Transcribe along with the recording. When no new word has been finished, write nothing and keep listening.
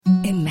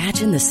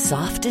Imagine the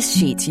softest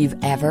sheets you've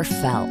ever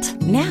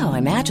felt. Now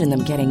imagine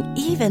them getting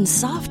even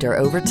softer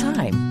over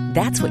time.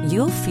 That's what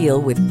you'll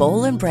feel with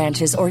Boll &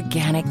 Branch's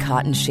organic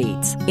cotton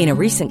sheets. In a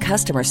recent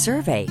customer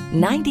survey,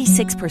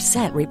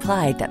 96%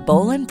 replied that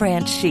Boll &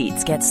 Branch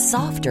sheets get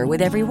softer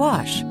with every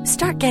wash.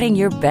 Start getting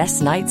your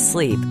best night's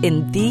sleep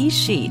in these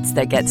sheets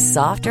that get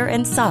softer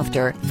and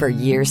softer for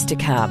years to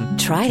come.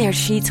 Try their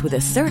sheets with a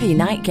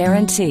 30-night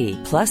guarantee.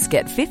 Plus,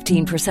 get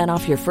 15%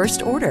 off your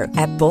first order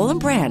at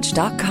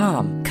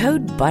bollandbranch.com.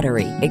 Code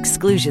BUTTERY.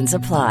 Exclusions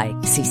apply.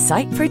 See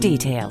site for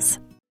details.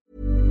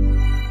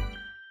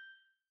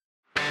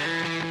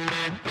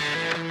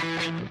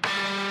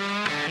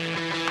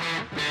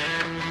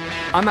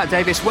 I'm Matt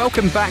Davis.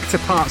 Welcome back to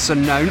Parts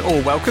Unknown,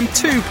 or welcome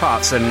to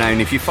Parts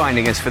Unknown if you're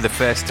finding us for the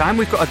first time.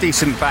 We've got a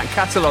decent back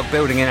catalogue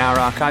building in our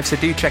archive, so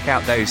do check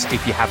out those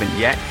if you haven't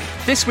yet.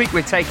 This week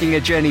we're taking a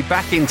journey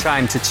back in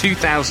time to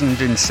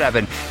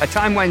 2007, a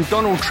time when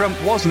Donald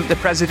Trump wasn't the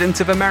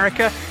President of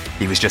America.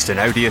 He was just an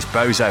odious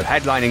bozo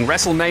headlining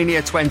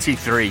Wrestlemania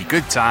 23.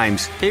 Good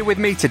times. Here with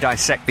me to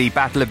dissect the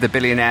Battle of the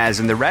Billionaires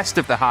and the rest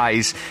of the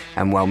highs,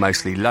 and well,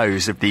 mostly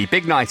lows, of the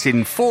big night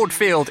in Ford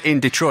Field in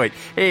Detroit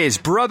is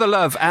Brother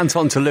Love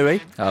Anton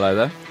Tolui. Hello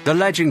there. The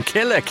legend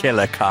Killer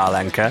Carl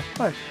Anka.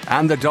 Hi.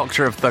 And the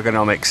Doctor of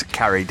Thugonomics,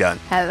 Carrie Dunn.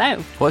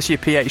 Hello. What's your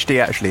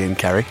PhD actually in,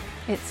 Carrie?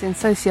 It's in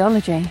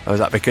sociology. Oh, is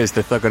that because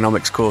the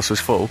Thugonomics course was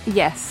full?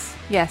 Yes.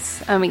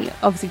 I mean,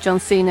 obviously John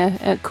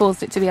Cena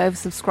caused it to be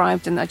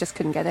oversubscribed and I just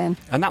couldn't get in.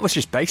 And that was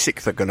just basic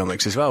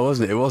Thugonomics as well,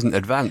 wasn't it? It wasn't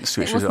advanced,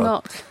 which was odd.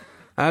 Not.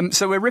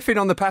 So we're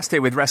riffing on the past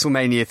here with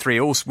WrestleMania 3,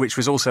 which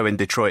was also in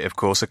Detroit, of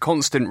course, a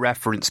constant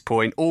reference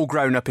point. All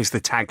grown up is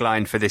the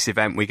tagline for this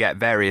event. We get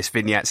various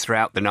vignettes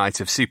throughout the night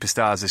of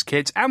superstars as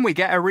kids, and we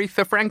get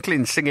Aretha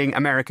Franklin singing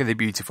America the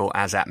Beautiful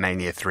as at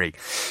Mania 3.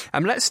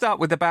 Let's start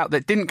with the bout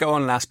that didn't go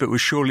on last, but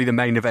was surely the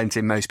main event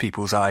in most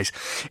people's eyes.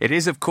 It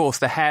is, of course,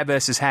 the hair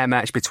versus hair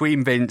match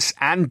between Vince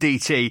and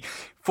DT,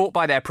 fought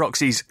by their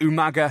proxies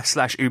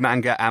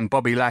Umaga/Umanga and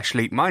Bobby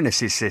Lashley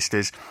minus his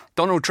sisters.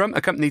 Donald Trump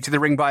accompanied to the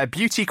ring by a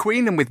beauty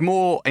queen and with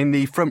more in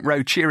the front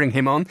row cheering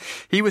him on.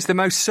 He was the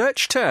most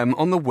searched term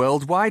on the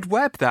World Wide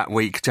Web that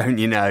week, don't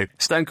you know?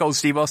 Stone Cold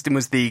Steve Austin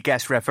was the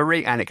guest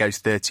referee and it goes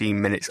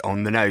 13 minutes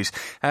on the nose.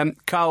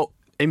 Carl,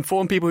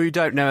 inform people who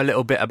don't know a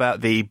little bit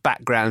about the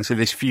background to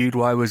this feud.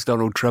 Why was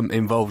Donald Trump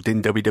involved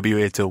in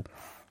WWE at all?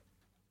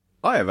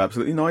 I have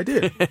absolutely no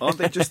idea. Aren't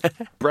they just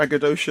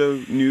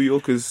braggadocio New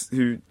Yorkers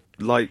who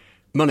like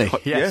money?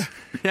 Yes.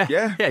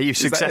 Yeah. You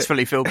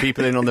successfully filled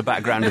people in on the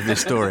background of this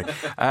story.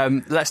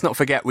 Let's not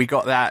forget we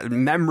got that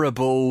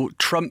memorable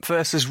Trump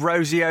versus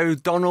Rosie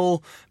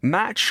O'Donnell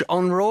match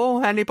on Raw.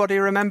 Anybody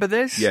remember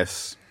this?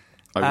 Yes.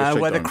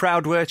 Where the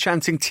crowd were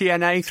chanting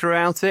TNA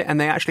throughout it, and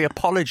they actually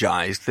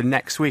apologised the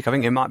next week. I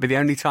think it might be the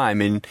only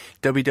time in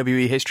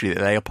WWE history that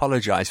they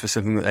apologised for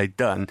something that they'd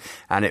done,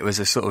 and it was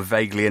a sort of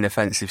vaguely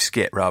inoffensive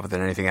skit rather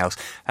than anything else.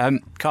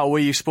 Carl, were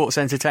you sports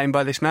entertained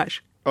by this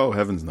match? Oh,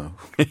 heavens no.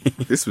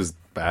 This was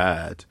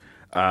bad.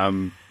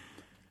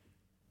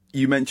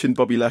 You mentioned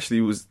Bobby Lashley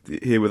was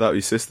here without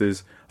his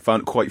sisters. I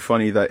found it quite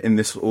funny that in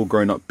this all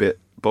grown up bit,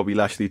 Bobby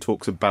Lashley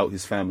talks about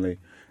his family,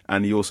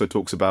 and he also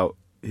talks about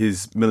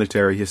his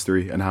military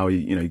history and how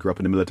he grew up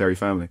in a military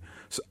family.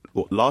 So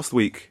last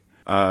week,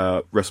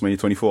 WrestleMania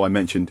 24, I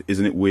mentioned,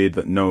 isn't it weird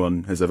that no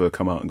one has ever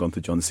come out and gone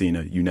to John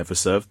Cena? You never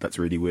served. That's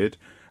really weird.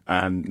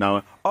 And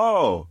now,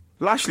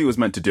 Lashley was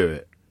meant to do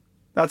it.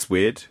 That's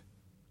weird.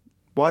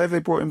 Why have they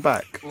brought him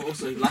back? Well,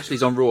 also,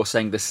 Lashley's on Raw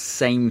saying the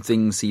same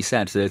things he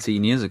said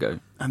 13 years ago.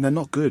 And they're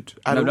not good.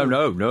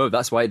 No.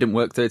 That's why it didn't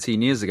work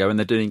 13 years ago, and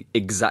they're doing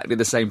exactly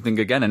the same thing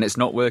again, and it's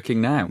not working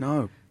now.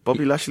 No.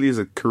 Bobby Lashley is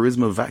a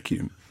charisma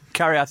vacuum.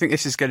 Carrie, I think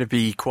this is going to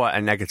be quite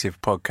a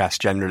negative podcast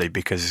generally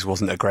because this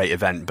wasn't a great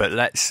event, but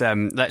let's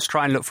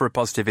try and look for a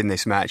positive in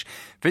this match.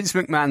 Vince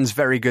McMahon's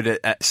very good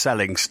at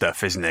selling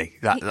stuff, isn't he?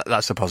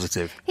 That's a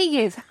positive.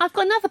 He is. I've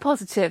got another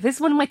positive. This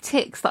is one of my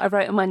ticks that I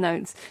wrote in my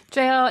notes.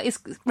 JR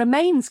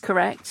remains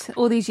correct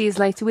all these years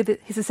later with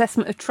his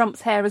assessment of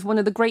Trump's hair as one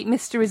of the great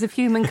mysteries of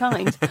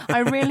humankind. I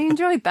really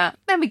enjoyed that.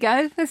 There we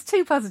go. There's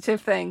two positive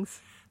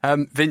things.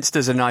 Vince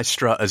does a nice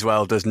strut as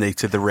well, doesn't he,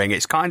 to the ring?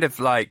 It's kind of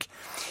like,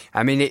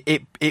 I mean,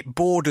 it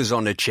borders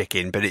on a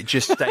chicken, but it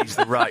just stays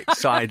the right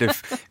side of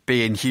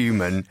being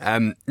human.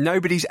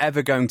 Nobody's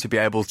ever going to be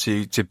able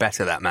to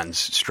better that man's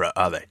strut,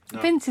 are they? No.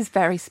 Vince is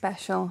very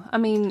special. I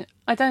mean,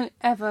 I don't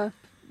ever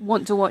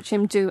want to watch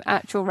him do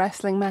actual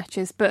wrestling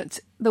matches, but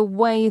the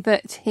way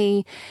that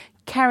he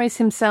carries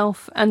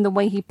himself and the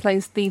way he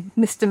plays the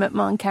Mr.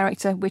 McMahon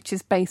character, which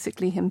is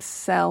basically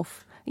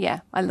himself...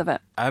 Yeah, I love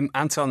it.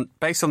 Anton,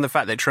 based on the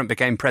fact that Trump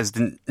became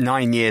president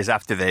 9 years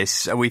after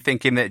this, are we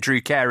thinking that Drew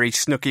Carey,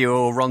 Snooki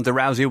or Ronda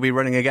Rousey will be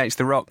running against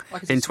The Rock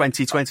in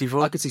 2024?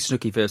 I could see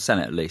Snooki for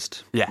Senate at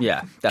least. Yeah,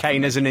 definitely.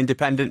 Kane as an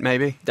independent,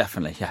 maybe?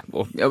 Definitely, yeah.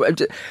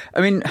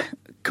 I mean,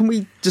 can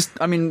we just...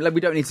 I mean, we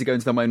don't need to go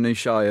into the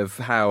minutiae of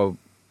how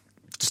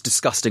just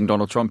disgusting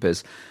Donald Trump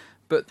is,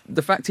 But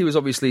the fact he was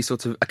obviously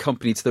sort of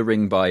accompanied to the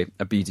ring by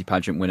a beauty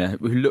pageant winner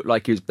who looked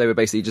like they were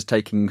basically just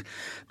taking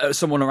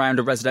someone around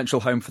a residential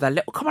home for their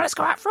little, come on, let's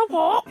go out for a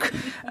walk.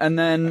 And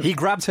then... He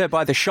grabbed her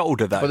by the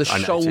shoulder, though. By the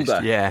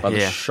shoulder. Yeah, by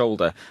the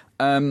shoulder.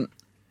 And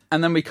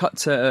then we cut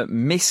to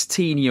Miss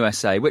Teen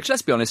USA, which,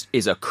 let's be honest,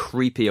 is a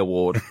creepy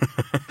award.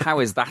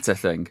 How is that a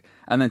thing?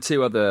 And then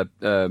 2 other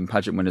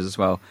pageant winners as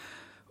well.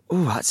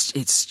 Oh,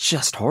 it's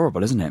just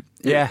horrible, isn't it?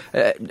 Yeah.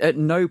 At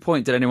no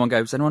point did anyone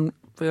go, does anyone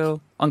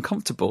feel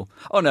uncomfortable?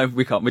 Oh, no,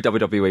 we can't. We're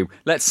WWE.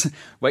 Let's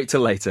wait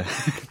till later.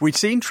 We'd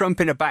seen Trump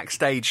in a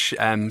backstage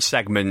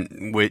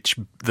segment which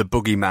the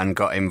boogeyman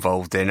got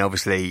involved in.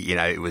 Obviously,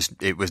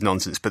 it was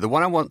nonsense. But the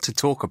one I want to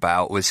talk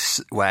about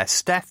was where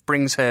Steph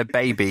brings her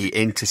baby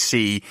in to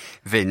see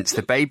Vince.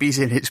 The baby's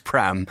in its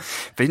pram.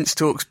 Vince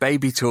talks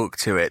baby talk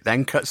to it,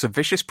 then cuts a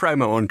vicious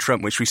promo on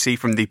Trump, which we see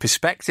from the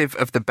perspective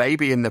of the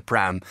baby in the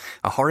pram.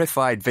 A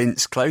horrified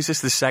Vince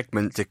closes the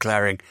segment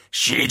declaring,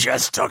 "She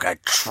just took a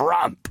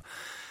Trump."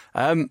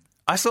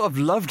 I sort of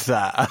loved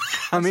that.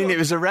 I mean, it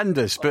was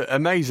horrendous, but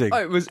amazing.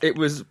 Oh, it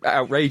was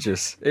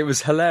outrageous. It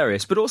was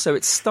hilarious. But also,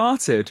 it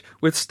started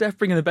with Steph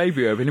bringing the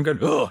baby over and him going,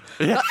 "Oh,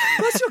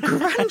 that's your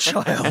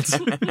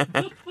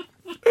grandchild."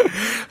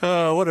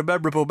 Oh, what a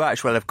memorable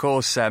match. Well, of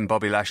course,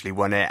 Bobby Lashley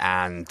won it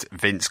and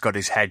Vince got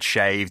his head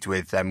shaved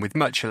with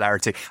much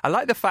hilarity. I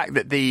like the fact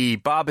that the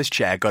barber's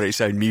chair got its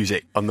own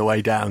music on the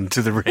way down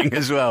to the ring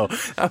as well.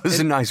 That was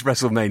a nice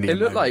WrestleMania It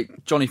looked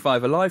like Johnny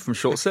Five Alive from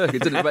Short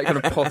Circuit, didn't it? Like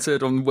kind of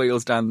pottered on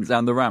wheels down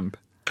the ramp.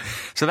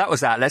 So that was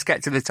that. Let's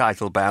get to the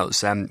title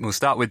bouts. We'll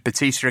start with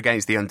Batista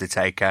against The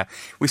Undertaker.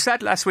 We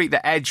said last week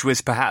that Edge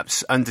was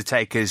perhaps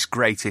Undertaker's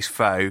greatest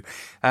foe.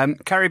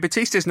 Carrie,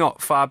 Batista's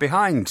not far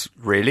behind,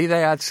 really.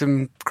 They had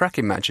some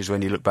cracking matches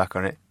when you look back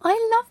on it. I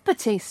love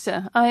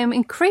Batista. I am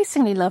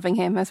increasingly loving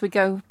him as we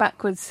go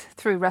backwards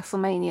through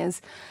WrestleManias.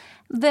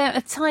 There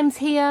are times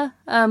here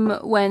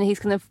when he's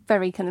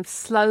very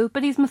slow,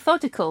 but he's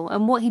methodical,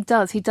 and what he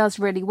does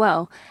really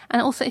well.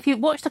 And also, if you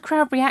watch the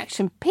crowd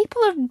reaction,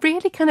 people are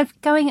really kind of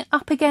going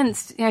up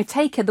against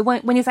Taker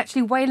when he's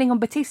actually wailing on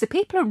Batista.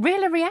 People are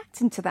really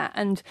reacting to that,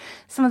 and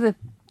some of the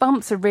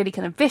bumps are really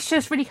kind of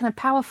vicious, really kind of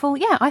powerful.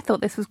 Yeah, I thought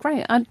this was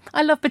great.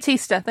 I love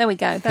Batista. There we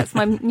go. That's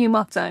my new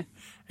motto.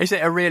 Is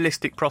it a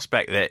realistic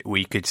prospect that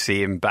we could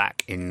see him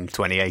back in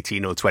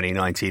 2018 or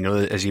 2019,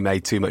 or has he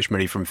made too much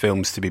money from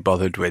films to be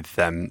bothered with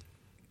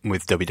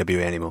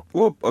WWE anymore?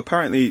 Well,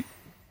 apparently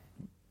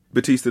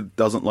Batista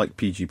doesn't like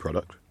PG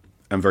product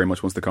and very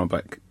much wants to come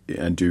back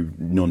and do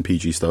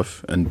non-PG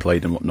stuff and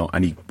played and whatnot,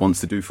 and he wants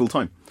to do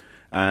full-time.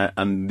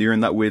 And you're in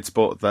that weird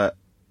spot that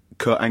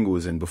Kurt Angle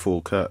was in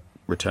before Kurt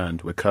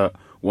returned, where Kurt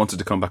wanted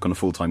to come back on a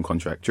full-time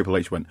contract. Triple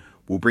H went,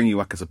 "We'll bring you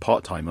back as a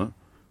part-timer,"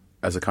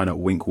 as a kind of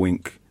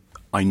wink-wink,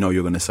 I know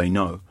you're going to say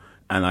no.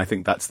 And I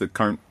think that's the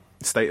current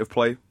state of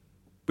play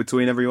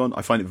between everyone.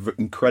 I find it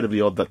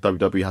incredibly odd that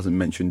WWE hasn't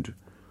mentioned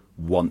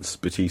once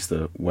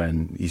Batista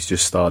when he's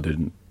just starred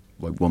in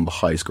one of the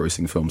highest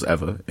grossing films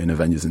ever in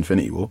Avengers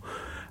Infinity War.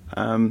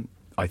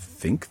 I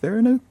think they're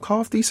in a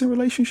half-decent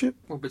relationship.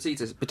 Well,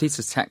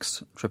 Batista's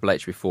text Triple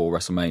H before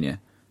WrestleMania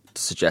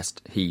to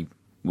suggest he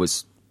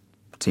was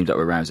teamed up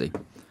with Rousey.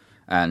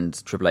 And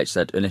Triple H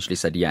initially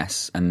said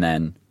yes, and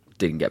then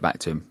didn't get back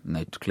to him, and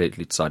they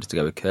clearly decided to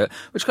go with Kurt,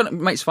 which kind of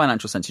makes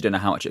financial sense. You don't know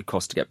how much it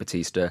costs to get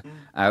Batista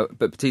out,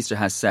 but Batista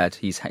has said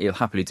he'll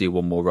happily do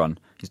one more run.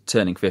 He's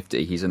turning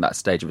 50. He's in that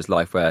stage of his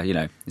life where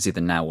it's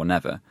either now or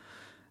never,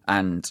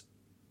 and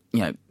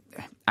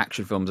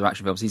action films are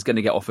action films. He's going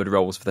to get offered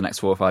roles for the next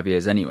 4 or 5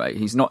 years anyway.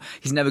 He's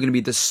never going to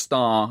be the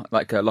star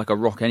like a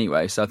Rock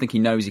anyway. So I think he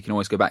knows he can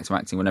always go back to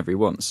acting whenever he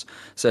wants.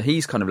 So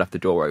he's kind of left the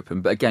door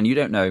open. But again, you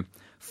don't know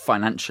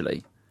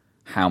financially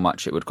how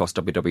much it would cost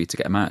WWE to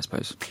get him out, I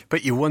suppose.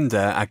 But you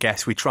wonder, I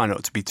guess, we try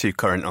not to be too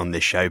current on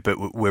this show,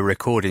 but we're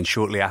recording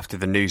shortly after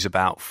the news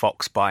about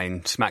Fox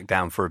buying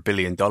SmackDown for $1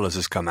 billion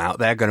has come out.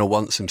 They're going to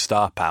want some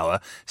star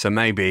power, so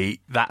maybe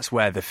that's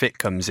where the fit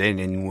comes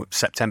in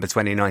September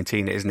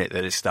 2019, isn't it,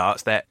 that it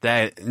starts?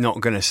 They're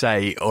not going to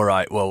say, all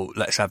right, well,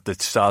 let's have the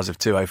stars of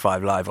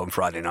 205 Live on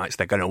Friday nights.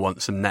 They're going to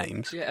want some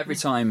names. Yeah, every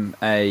time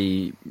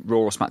a Raw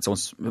or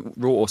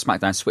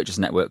SmackDown switches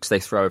networks, they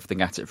throw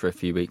everything at it for a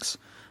few weeks.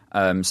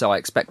 So I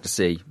expect to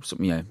see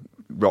some,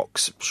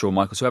 Rocks, Shawn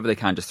Michaels, whoever they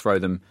can, just throw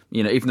them,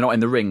 even if they're not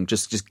in the ring,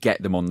 just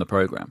get them on the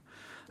programme.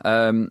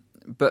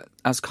 But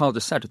as Carl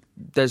just said,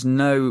 there's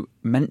no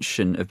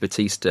mention of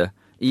Batista,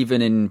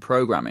 even in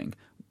programming.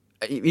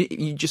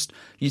 You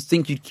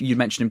think you'd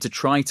mention him to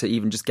try to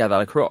even just get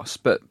that across,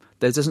 but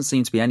there doesn't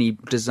seem to be any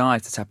desire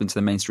to tap into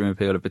the mainstream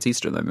appeal of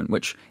Batista at the moment,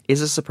 which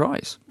is a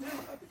surprise.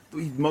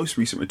 The most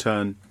recent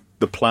return,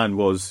 the plan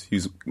was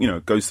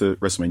goes to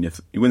WrestleMania,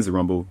 he wins the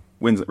Rumble,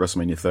 wins at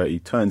WrestleMania 30,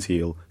 turns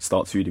heel,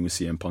 starts feuding with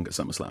CM Punk at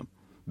SummerSlam.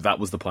 That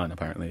was the plan,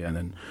 apparently. And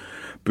then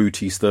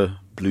Blutista.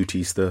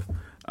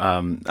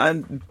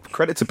 And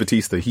credit to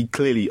Batista, he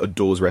clearly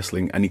adores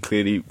wrestling, and he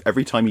clearly,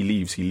 every time he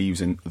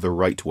leaves in the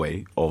right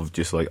way of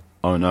just like,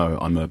 oh no,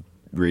 I'm a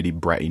really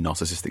bratty,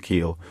 narcissistic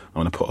heel. I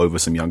want to put over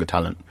some younger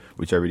talent,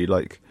 which I really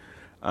like.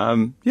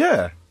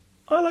 Yeah,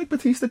 I like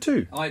Batista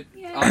too. I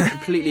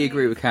completely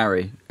agree with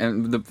Carrie.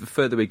 And the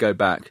further we go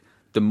back,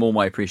 the more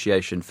my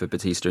appreciation for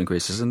Batista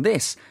increases. And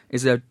this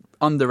is an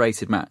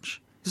underrated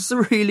match. This is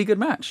a really good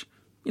match.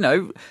 You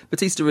know,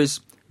 Batista is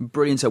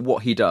brilliant at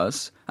what he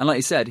does, and like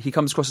you said, he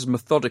comes across as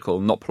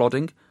methodical, not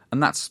plodding,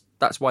 and that's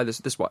why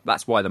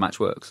that's why the match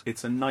works.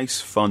 It's a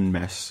nice, fun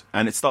mess,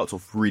 and it starts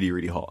off really,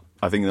 really hot.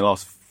 I think in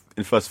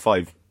the first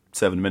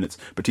 5-7 minutes,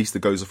 Batista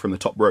goes from the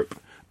top rope,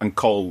 and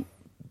Cole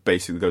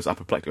basically goes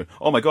apoplectic. Going,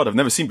 oh my god, I've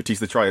never seen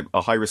Batista try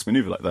a high risk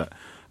maneuver like that.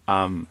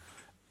 And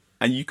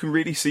you can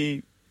really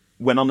see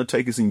when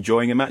Undertaker's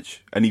enjoying a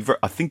match, and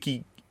I think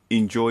he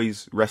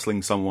enjoys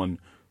wrestling someone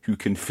who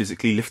can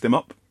physically lift him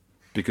up,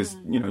 because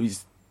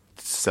he's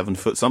 7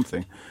 foot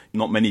something.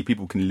 Not many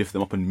people can lift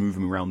them up and move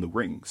him around the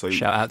ring. So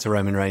shout out to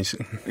Roman Reigns.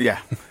 Yeah.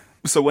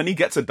 So when he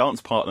gets a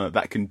dance partner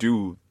that can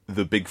do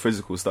the big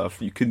physical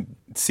stuff, you can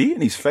see it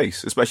in his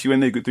face, especially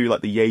when they do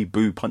like the yay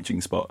boo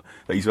punching spot.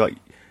 That he's like,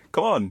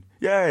 "Come on,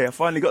 yay! I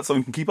finally got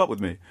someone who can keep up with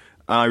me."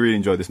 I really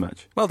enjoyed this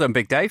match. Well done,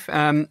 Big Dave.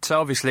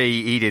 So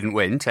obviously he didn't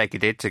win. Taker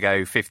did to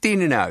go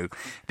 15-0.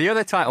 The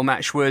other title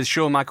match was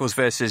Shawn Michaels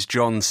versus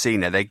John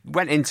Cena. They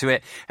went into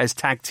it as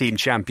tag team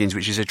champions,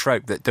 which is a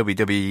trope that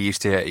WWE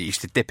used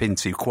to dip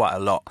into quite a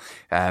lot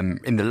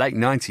in the late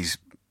 90s.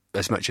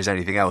 As much as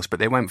anything else, but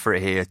they went for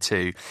it here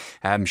too.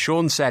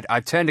 Shawn said,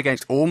 "I've turned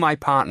against all my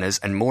partners,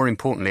 and more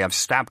importantly, I've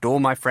stabbed all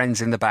my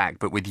friends in the back,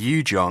 but with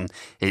you, John,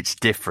 it's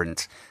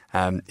different."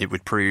 It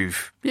would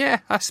prove,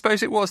 I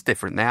suppose it was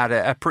different. They had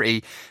a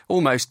pretty,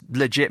 almost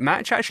legit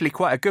match, actually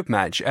quite a good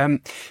match.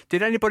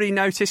 Did anybody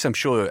notice, I'm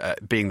sure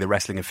being the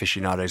wrestling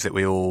aficionados that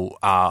we all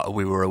are,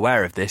 we were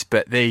aware of this,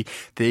 but the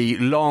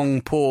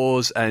long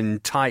pause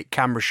and tight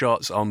camera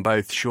shots on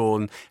both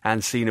Shawn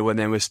and Cena when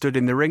they were stood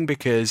in the ring,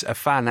 because a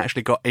fan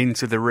actually got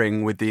into the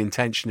ring with the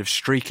intention of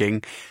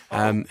streaking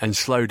and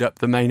slowed up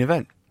the main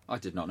event. I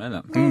did not know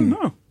that. Oh,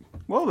 no.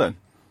 Well then.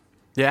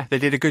 Yeah, they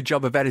did a good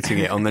job of editing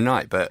it on the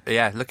night, but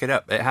yeah, look it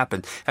up. It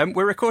happened.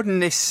 We're recording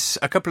this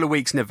a couple of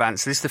weeks in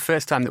advance. This is the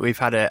first time that we've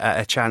had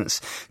a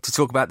chance to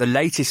talk about the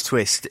latest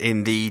twist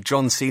in the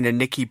John Cena,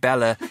 Nikki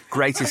Bella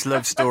greatest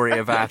love story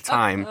of our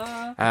time.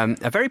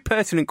 A very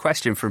pertinent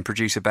question from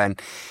producer Ben.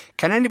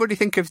 Can anybody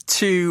think of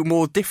two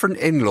more different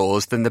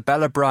in-laws than the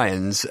Bella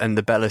Bryans and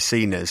the Bella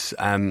Cenas?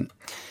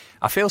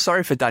 I feel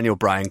sorry for Daniel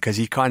Bryan because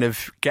he kind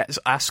of gets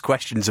asked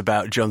questions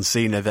about John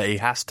Cena that he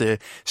has to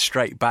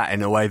straight bat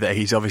in a way that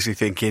he's obviously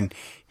thinking,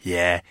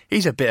 yeah,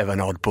 he's a bit of an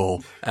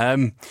oddball.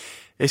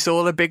 It's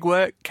all a big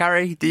work,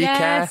 Carrie? Do you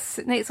care? Yes,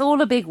 it's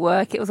all a big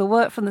work. It was a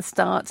work from the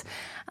start.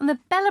 And the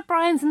Bella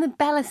Bryans and the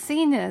Bella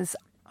Cenas,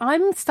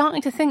 I'm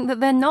starting to think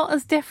that they're not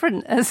as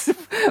different as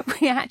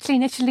we actually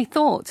initially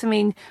thought. I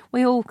mean,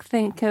 we all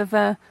think of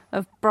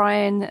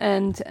Brian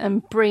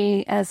and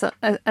Brie as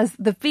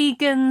the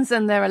vegans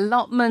and their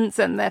allotments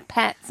and their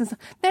pets and stuff.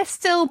 They're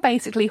still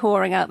basically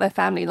whoring out their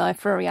family life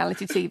for a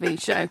reality TV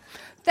show.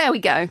 There we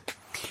go.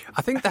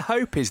 I think the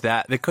hope is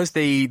that because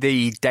the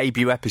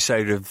debut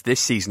episode of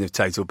this season of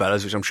Total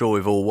Bellas, which I'm sure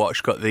we've all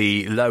watched, got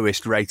the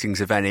lowest ratings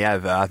of any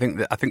ever. I think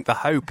the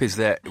hope is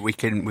that we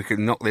can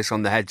knock this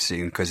on the head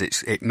soon, because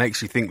it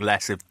makes you think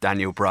less of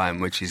Daniel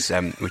Bryan, which is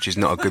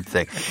not a good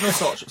thing.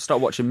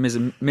 Start watching Ms.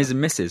 and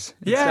Mrs.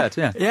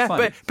 instead.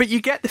 Yeah. But you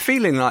get the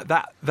feeling like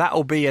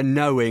that'll be a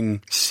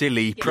knowing,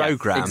 silly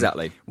program.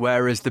 Exactly.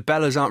 Whereas the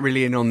Bellas aren't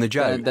really in on the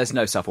joke. There's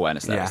no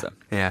self-awareness there, is there?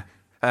 Yeah.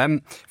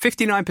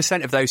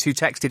 59% of those who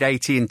texted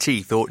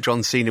AT&T thought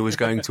John Cena was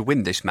going to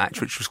win this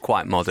match, which was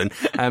quite modern.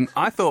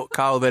 I thought,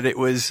 Carl, that it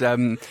was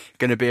going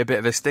to be a bit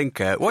of a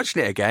stinker.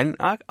 Watching it again,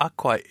 I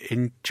quite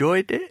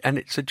enjoyed it, and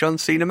it's a John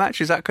Cena match.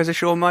 Is that because of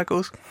Shawn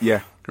Michaels?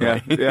 Yeah.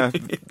 Right. Yeah.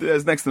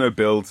 There's next to no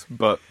build,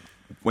 but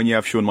when you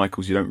have Shawn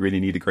Michaels, you don't really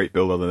need a great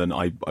build other than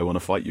I want to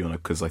fight you on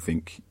it because I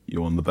think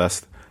you're one of the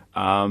best.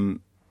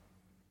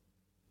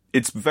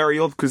 It's very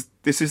odd because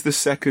this is the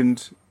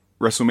second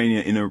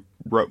WrestleMania in a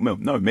row,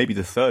 no, maybe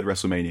the third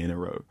WrestleMania in a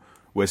row,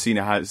 where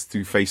Cena has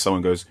to face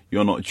someone who goes,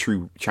 "You're not a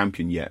true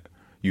champion yet.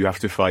 You have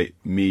to fight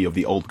me of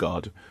the old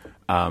guard,"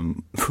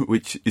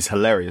 which is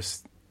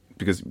hilarious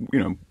because,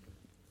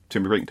 to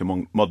bring it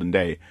to modern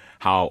day,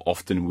 how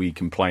often we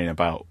complain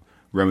about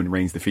Roman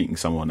Reigns defeating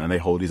someone and they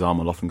hold his arm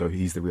aloft and go,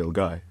 "He's the real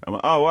guy." I'm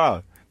like, oh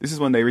wow, this is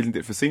when they really did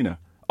it for Cena.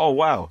 Oh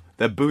wow,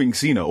 they're booing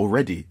Cena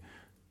already.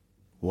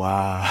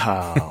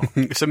 Wow.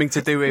 Something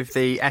to do with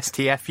the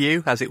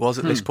STFU, as it was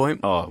at this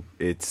point? Oh,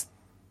 it's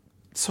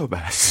so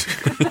bad.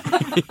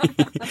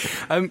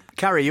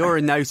 Carrie, you're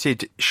a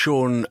noted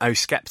Shawn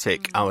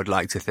O-skeptic, I would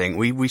like to think.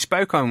 We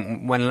spoke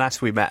on when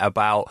last we met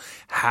about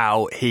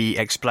how he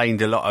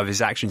explained a lot of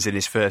his actions in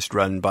his first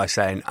run by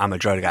saying, "I'm a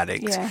drug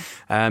addict." Yeah.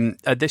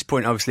 At this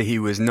point, obviously, he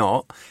was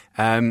not.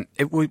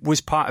 It was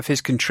part of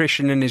his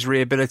contrition and his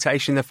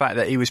rehabilitation, the fact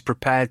that he was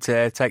prepared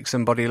to take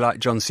somebody like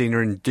John Cena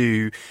and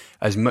do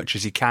as much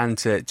as he can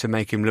to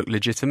make him look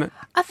legitimate?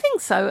 I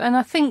think so, and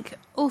I think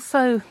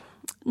also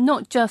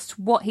not just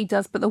what he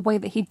does, but the way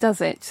that he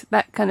does it,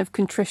 that kind of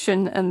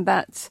contrition and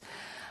that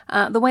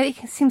The way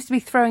he seems to be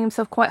throwing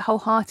himself quite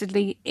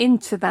wholeheartedly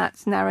into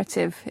that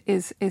narrative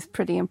is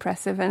pretty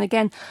impressive. And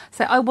again,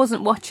 so I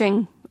wasn't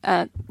watching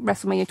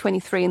WrestleMania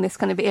 23 in this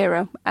kind of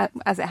era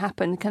as it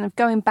happened. Kind of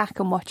going back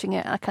and watching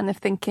it, I kind of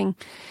thinking,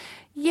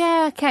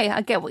 yeah, okay,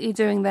 I get what you're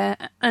doing there,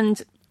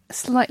 and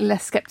slightly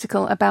less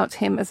sceptical about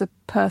him as a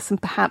person,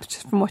 perhaps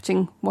just from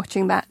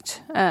watching that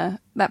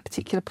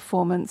particular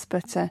performance.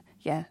 But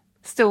yeah,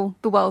 still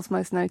the world's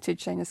most noted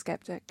Shayna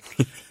skeptic.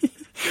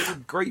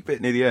 Great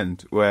bit near the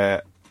end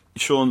where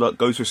Shawn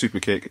goes for a super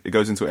kick, it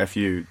goes into a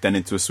FU, then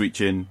into a sweet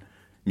chin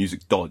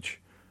music dodge.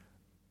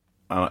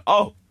 I'm like,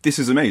 oh, this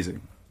is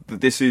amazing.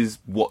 This is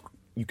what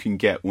you can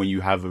get when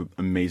you have an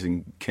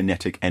amazing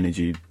kinetic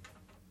energy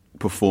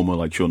performer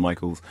like Shawn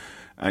Michaels.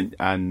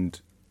 And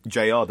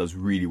JR does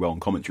really well on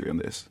commentary on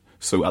this.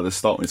 So at the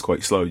start when it's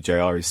quite slow,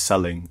 JR is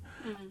selling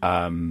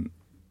a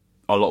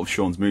lot of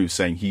Shawn's moves,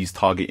 saying he's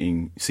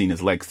targeting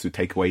Cena's legs to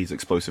take away his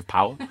explosive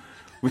power.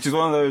 Which is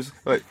one of those,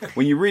 like,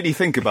 when you really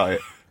think about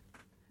it,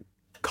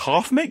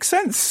 half makes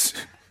sense.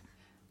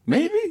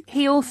 Maybe.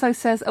 He also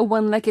says a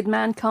one-legged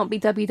man can't be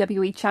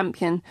WWE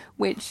champion,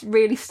 which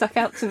really stuck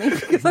out to me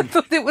because I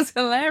thought it was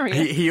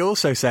hilarious. He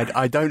also said,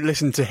 I don't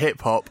listen to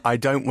hip-hop, I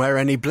don't wear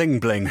any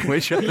bling-bling,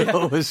 which I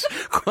thought was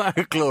quite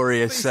a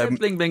glorious...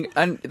 bling-bling,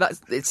 and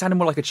it sounded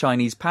more like a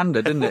Chinese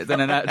panda, didn't it,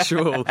 than an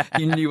actual...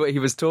 He knew what he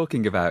was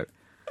talking about.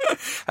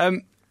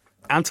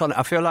 Anton,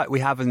 I feel like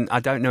I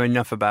don't know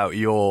enough about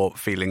your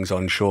feelings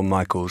on Shawn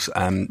Michaels.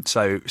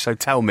 So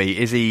tell me,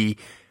 is he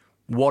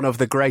one of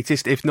the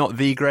greatest, if not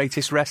the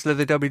greatest wrestler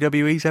the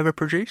WWE's ever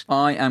produced?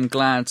 I am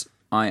glad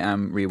I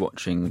am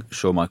rewatching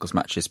Shawn Michaels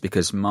matches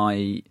because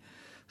my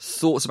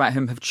thoughts about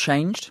him have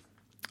changed.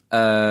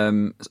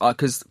 So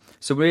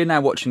we're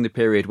now watching the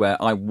period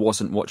where I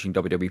wasn't watching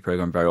WWE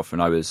program very often.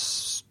 I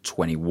was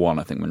 21,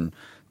 I think, when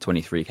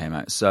 23 came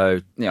out.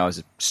 So, I was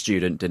a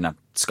student, didn't have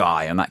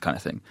Sky and that kind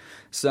of thing.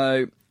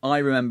 So I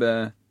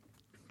remember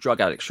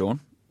drug addict Shawn,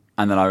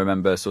 and then I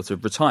remember sort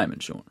of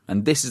retirement Shawn.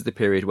 And this is the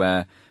period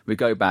where we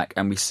go back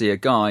and we see a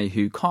guy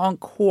who can't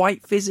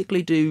quite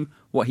physically do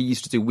what he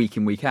used to do week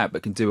in, week out,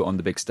 but can do it on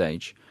the big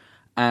stage.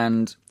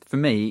 And for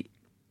me,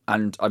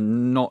 and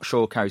I'm not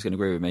sure Carrie's going to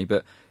agree with me,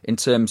 but in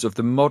terms of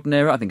the modern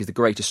era, I think he's the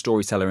greatest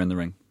storyteller in the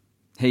ring.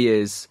 He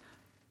is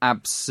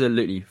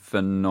absolutely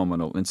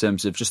phenomenal in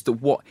terms of just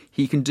what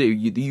he can do.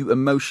 You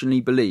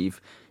emotionally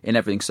believe in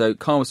everything. So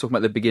Carl was talking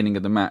about the beginning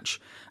of the match,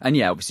 and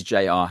yeah, obviously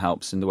JR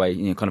helps in the way,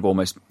 kind of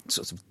almost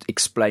sort of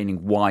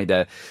explaining why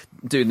they're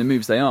doing the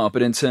moves they are.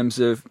 But in terms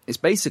of, it's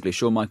basically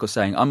Shawn Michaels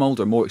saying, I'm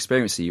older, more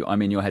experienced than you,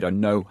 I'm in your head, I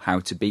know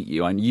how to beat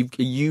you, and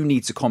you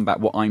need to combat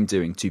what I'm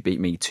doing to beat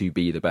me, to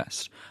be the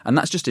best. And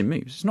that's just in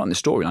moves. It's not in the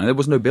storyline. There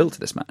was no build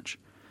to this match.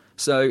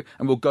 So,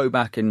 and we'll go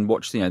back and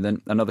watch,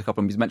 then another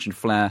couple. We mentioned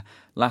Flair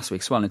last week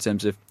as well, in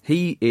terms of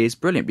he is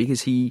brilliant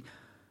because he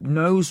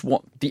knows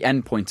what the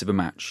end point of a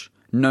match,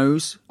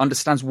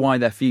 understands why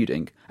they're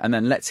feuding, and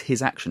then lets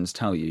his actions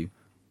tell you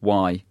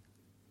why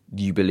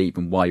you believe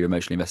and why you're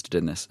emotionally invested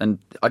in this. And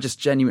I just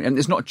genuinely, and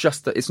it's not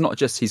just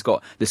he's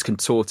got this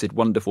contorted,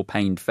 wonderful,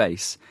 pained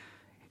face.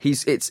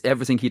 It's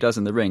everything he does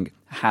in the ring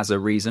has a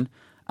reason,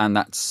 and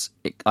I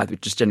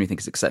just genuinely think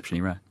it's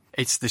exceptionally rare.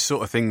 It's the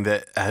sort of thing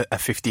that a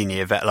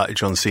 15-year vet like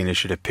John Cena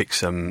should have picked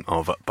some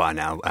of up by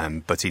now,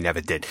 but he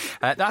never did.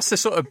 That's the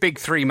sort of big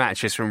three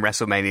matches from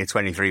WrestleMania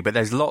 23, but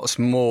there's lots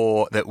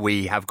more that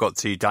we have got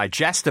to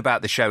digest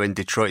about the show in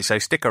Detroit, so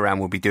stick around,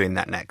 we'll be doing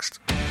that next.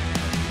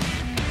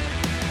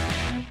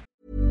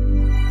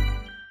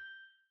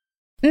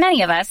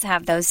 Many of us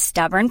have those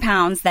stubborn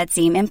pounds that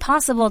seem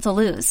impossible to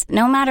lose,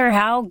 no matter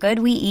how good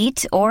we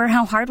eat or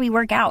how hard we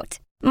work out.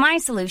 My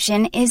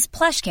solution is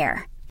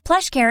PlushCare.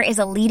 PlushCare is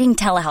a leading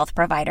telehealth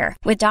provider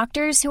with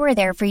doctors who are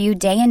there for you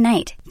day and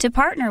night to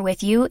partner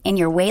with you in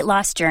your weight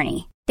loss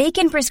journey. They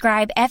can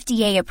prescribe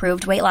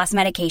FDA-approved weight loss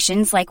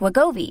medications like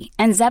Wegovy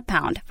and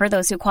Zepbound for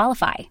those who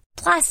qualify.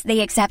 Plus, they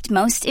accept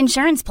most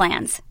insurance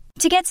plans.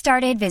 To get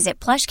started, visit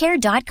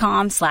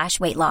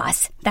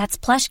plushcare.com/weightloss. That's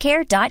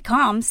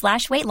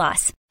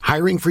plushcare.com/weightloss.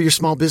 Hiring for your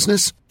small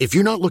business? If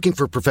you're not looking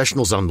for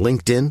professionals on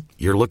LinkedIn,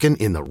 you're looking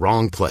in the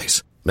wrong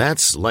place.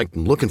 That's like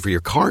looking for your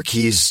car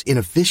keys in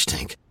a fish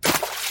tank.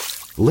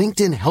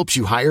 LinkedIn helps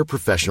you hire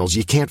professionals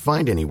you can't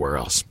find anywhere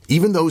else,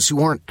 even those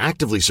who aren't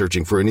actively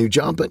searching for a new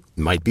job but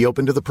might be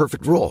open to the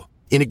perfect role.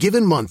 In a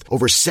given month,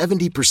 over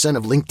 70%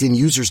 of LinkedIn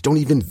users don't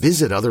even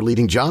visit other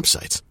leading job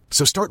sites.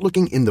 So start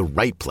looking in the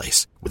right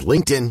place. With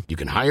LinkedIn, you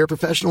can hire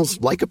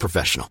professionals like a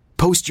professional.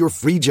 Post your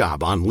free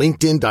job on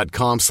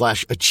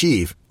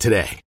linkedin.com/achieve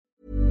today.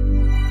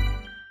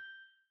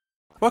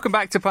 Welcome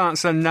back to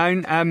Parts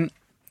Unknown.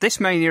 This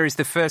Mania is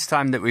the first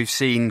time that we've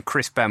seen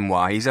Chris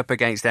Benoit. He's up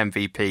against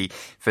MVP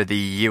for the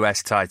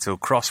US title.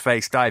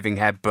 Crossface, diving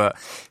headbutt,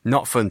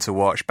 not fun to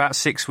watch. About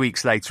 6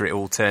 weeks later, it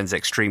all turns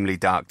extremely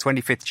dark.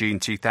 25th June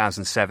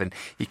 2007,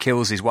 he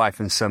kills his wife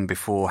and son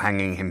before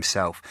hanging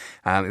himself.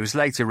 It was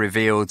later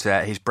revealed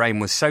his brain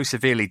was so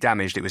severely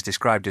damaged it was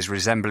described as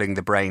resembling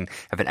the brain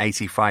of an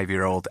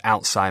 85-year-old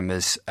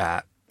Alzheimer's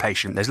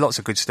patient. There's lots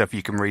of good stuff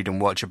you can read and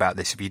watch about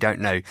this if you don't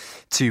know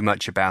too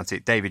much about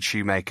it. David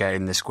Shoemaker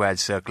in the Squared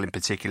Circle in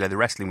particular, the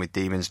Wrestling with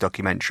Demons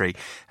documentary,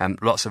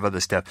 lots of other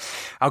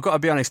stuff. I've got to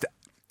be honest,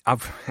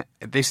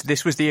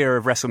 this was the era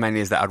of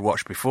WrestleManias that I'd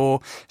watched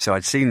before, so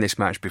I'd seen this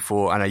match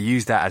before, and I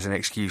used that as an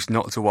excuse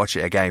not to watch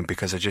it again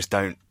because I just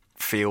don't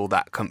feel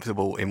that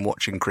comfortable in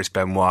watching Chris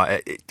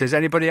Benoit. Does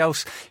anybody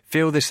else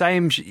feel the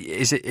same?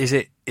 Is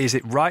it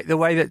right the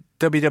way that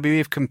WWE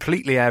have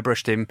completely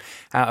airbrushed him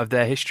out of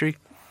their history?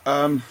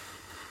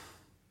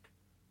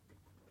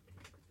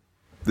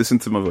 Listen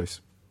to my voice.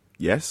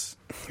 Yes.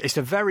 It's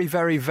a very,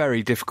 very,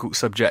 very difficult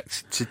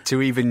subject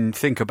to even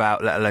think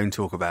about, let alone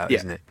talk about,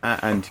 isn't it?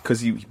 And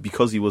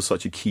because he was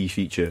such a key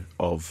feature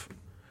of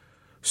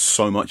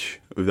so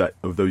much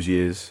of those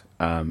years,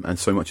 and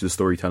so much of the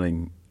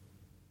storytelling,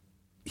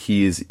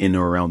 he is in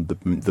or around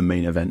the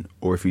main event,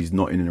 or if he's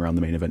not in and around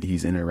the main event,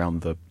 he's in and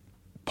around the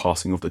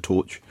passing of the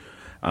torch.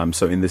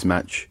 So in this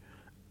match,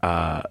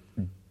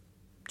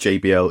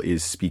 JBL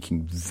is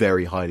speaking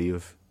very highly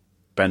of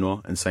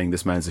Benoit and saying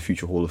this man's a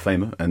future Hall of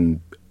Famer,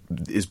 and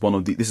this is one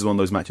of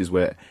those matches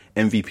where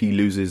MVP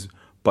loses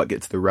but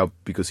gets the rub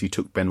because he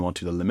took Benoit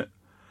to the limit.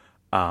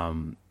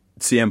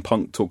 CM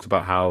Punk talked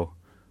about how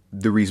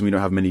the reason we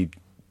don't have many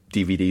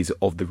DVDs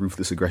of the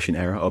Ruthless Aggression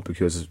era are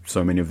because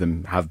so many of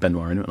them have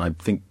Benoit in it, and I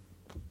think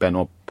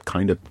Benoit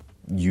kind of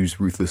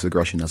used Ruthless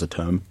Aggression as a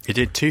term. He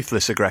did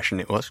Toothless Aggression,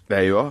 it was.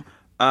 There you are.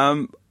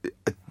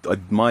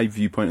 My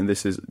viewpoint on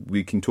this is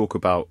we can talk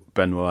about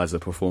Benoit as a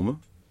performer,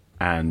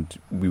 and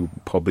we will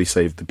probably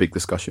save the big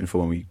discussion for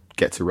when we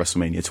get to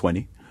WrestleMania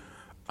 20.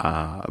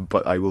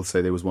 But I will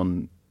say there was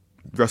one...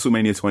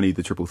 WrestleMania 20,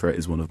 the Triple Threat,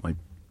 is one of my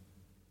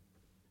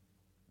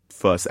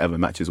first ever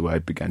matches where I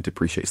began to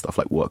appreciate stuff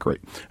like work rate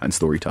and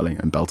storytelling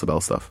and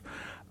bell-to-bell stuff.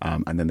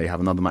 And then they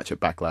have another match at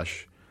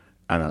Backlash.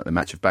 And at the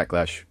match of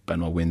Backlash,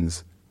 Benoit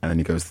wins, and then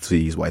he goes to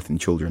see his wife and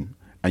children.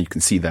 And you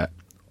can see that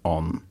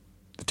on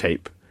the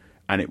tape.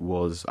 And it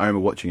was... I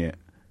remember watching it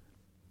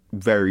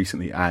very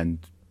recently and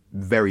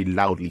very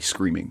loudly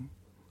screaming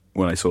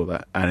when I saw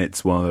that. And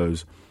it's one of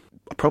those...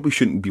 I probably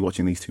shouldn't be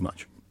watching these too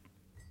much.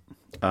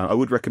 I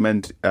would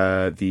recommend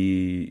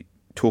the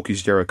Talk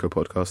is Jericho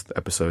podcast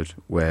episode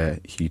where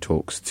he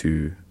talks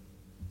to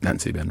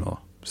Nancy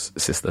Benoit's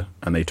sister,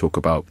 and they talk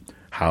about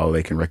how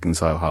they can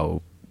reconcile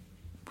how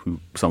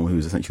someone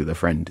who's essentially their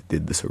friend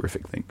did this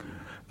horrific thing.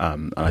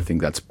 And I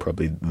think that's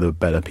probably the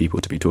better people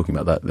to be talking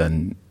about that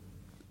than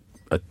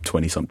a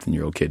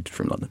 20-something-year-old kid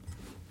from London.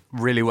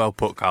 Really well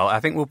put, Carl.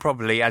 I think we'll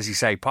probably, as you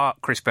say, park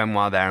Chris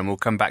Benoit there and we'll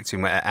come back to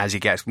him as he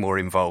gets more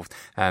involved.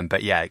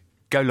 But yeah,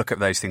 go look at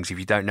those things if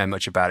you don't know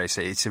much about it.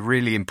 It's a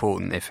really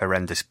important, if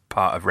horrendous,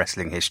 part of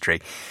wrestling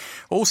history.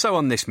 Also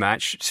on this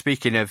match,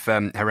 speaking of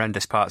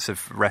horrendous parts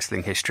of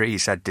wrestling history, he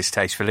said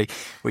distastefully,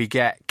 we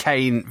get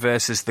Kane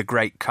versus the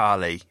Great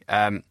Khali.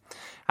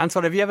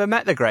 Anton, have you ever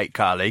met the Great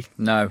Khali?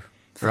 No.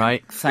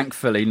 Right.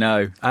 Thankfully,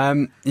 no.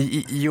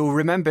 You'll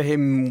remember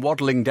him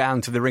waddling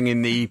down to the ring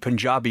in the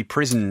Punjabi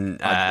prison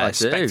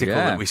spectacle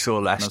that we saw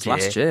last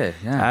year.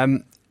 Yeah.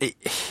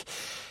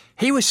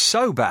 He was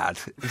so bad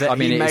that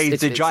he made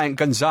the giant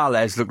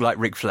Gonzalez look like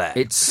Ric Flair.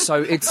 It's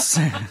so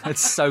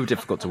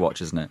difficult to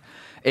watch, isn't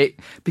it?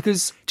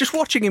 Because just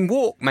watching him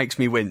walk makes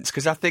me wince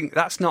because I think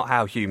that's not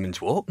how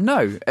humans walk. No,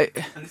 and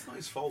it's not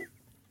his fault.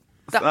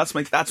 That's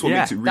what makes it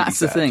really that's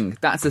sad.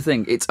 That's the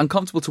thing. It's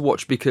uncomfortable to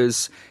watch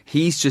because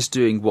he's just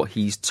doing what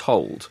he's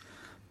told.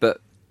 But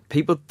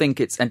people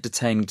think it's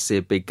entertaining to see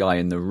a big guy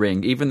in the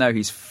ring, even though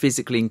he's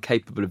physically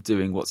incapable of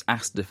doing what's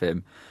asked of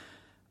him.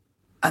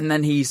 And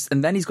then he's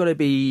got to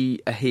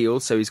be a heel,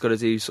 so he's got to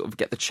do sort of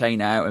get the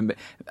chain out, and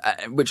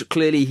which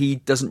clearly he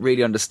doesn't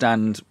really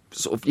understand.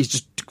 Sort of, he's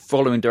just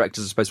following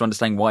directors as opposed to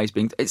understanding why he's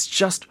being. It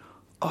just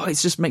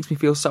makes me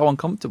feel so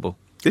uncomfortable.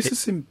 This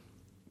is him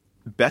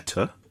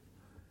better.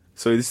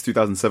 So this is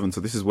 2007,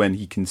 so this is when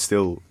he can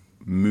still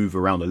move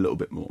around a little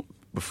bit more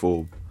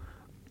before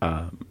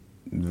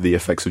the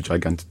effects of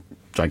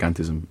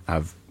gigantism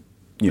have,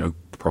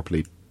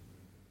 properly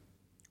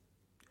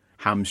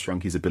hamstrung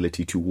his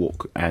ability to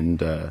walk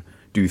and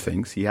do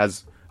things. He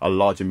has a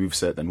larger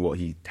moveset than what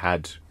he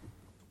had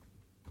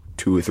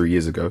 2 or 3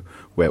 years ago,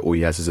 where all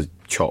he has is a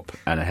chop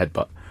and a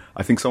headbutt.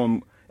 I think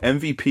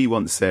MVP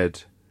once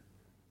said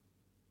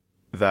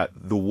that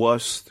the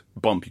worst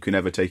bump you can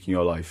ever take in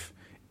your life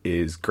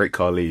is Great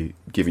Khali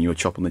giving you a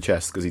chop on the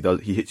chest, because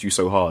he hits you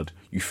so hard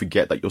you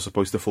forget that you're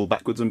supposed to fall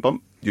backwards and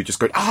bump. You're just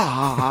going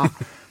my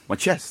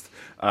chest.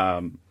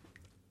 And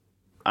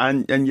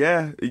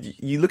yeah,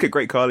 you look at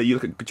Great Khali, you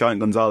look at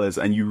Giant Gonzalez,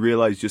 and you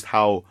realise just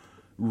how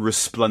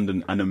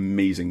resplendent and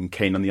amazing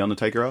Kane and the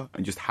Undertaker are,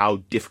 and just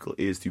how difficult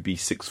it is to be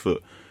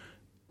 6'11",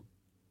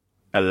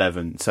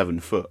 7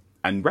 foot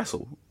and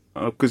wrestle.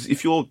 Because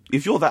if you're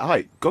that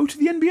height, go to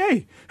the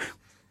NBA.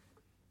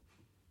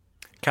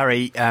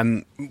 Carrie,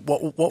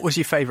 what was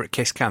your favourite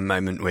kiss cam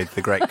moment with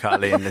the Great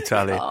Khali and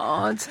Natalia?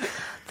 God,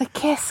 The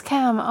kiss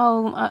cam.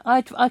 Oh,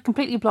 I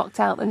completely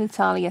blocked out the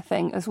Natalia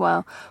thing as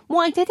well.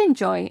 What I did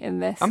enjoy in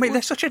this... I mean,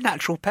 they're such a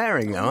natural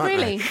pairing, though, aren't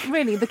they?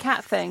 Really, the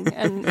cat thing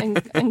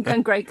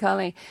and Great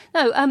Khali.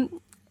 No,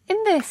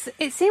 in this,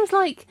 it seems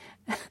like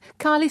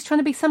Khali's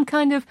trying to be some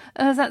kind of...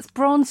 that's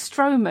Braun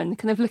Strowman,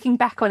 kind of looking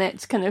back on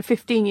it kind of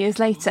 15 years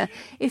later.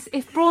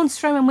 If Braun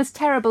Strowman was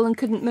terrible and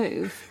couldn't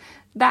move,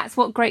 that's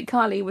what Great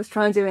Khali was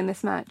trying to do in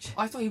this match.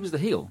 I thought he was the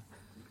heel.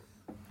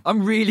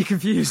 I'm really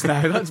confused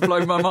now. That's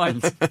blown my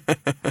mind.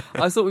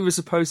 I thought we were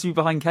supposed to be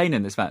behind Kane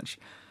in this match.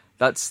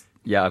 I've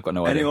got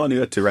no idea. Anyone who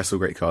had to wrestle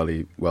Great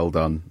Khali, well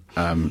done.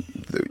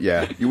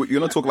 You're going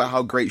to talk about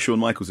how great Shawn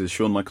Michaels is.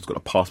 Shawn Michaels got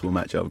a passable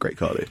match out of Great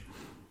Khali.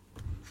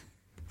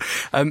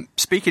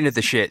 Speaking of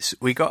the shits,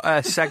 we got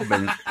a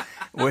segment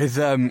with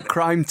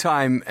Crime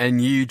Time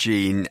and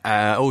Eugene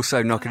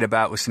also knocking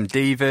about with some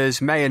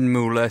divas, May and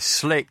Moolah,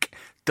 Slick,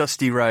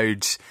 Dusty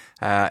Rhodes,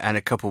 and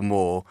a couple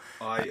more.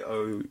 I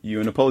owe you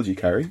an apology,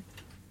 Carrie.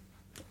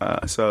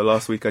 So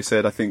last week I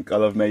said I think I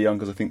love Mae Young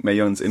because I think Mae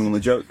Young's in on the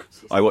joke.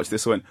 I watched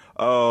this and went,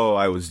 oh,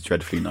 I was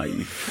dreadfully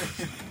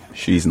naive.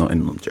 She's not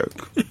in on the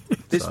joke.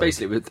 This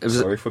basically was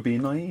sorry for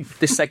being naive.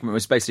 This segment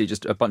was basically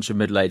just a bunch of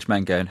middle-aged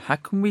men going, how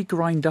can we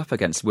grind up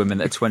against women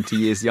that are 20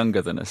 years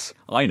younger than us?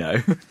 I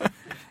know.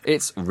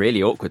 It's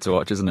really awkward to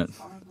watch, isn't it?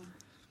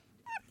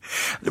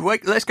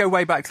 Let's go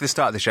way back to the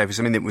start of the show for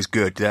something that was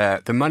good.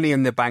 The Money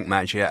in the Bank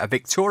match here. A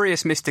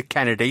victorious Mr.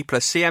 Kennedy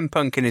plus CM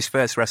Punk in his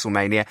first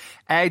WrestleMania.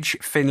 Edge,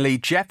 Finlay,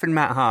 Jeff and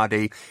Matt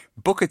Hardy,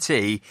 Booker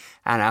T,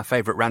 and our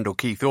favourite Randall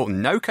Keith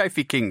Orton. No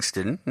Kofi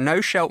Kingston,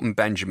 no Shelton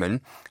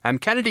Benjamin.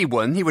 Kennedy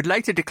won. He would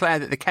later declare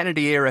that the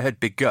Kennedy era had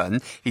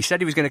begun. He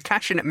said he was going to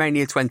cash in at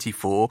Mania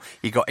 24.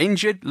 He got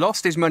injured,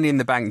 lost his Money in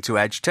the Bank to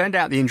Edge. Turned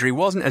out the injury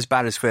wasn't as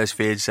bad as first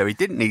feared, so he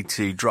didn't need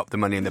to drop the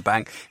Money in the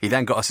Bank. He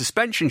then got a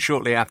suspension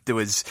shortly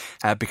afterwards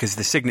because of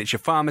the Signature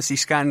Pharmacy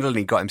scandal, and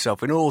he got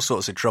himself in all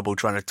sorts of trouble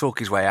trying to talk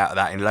his way out of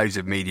that in loads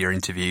of media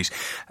interviews.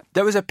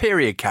 There was a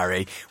period,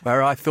 Carrie,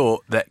 where I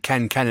thought that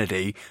Ken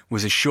Kennedy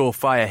was a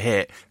surefire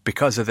hit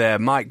because of their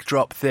mic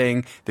drop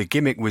thing. The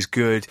gimmick was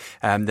good.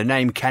 The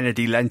name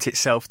Kennedy lent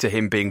itself to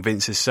him being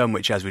Vince's son,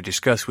 which, as we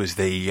discussed, was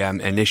the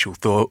initial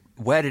thought.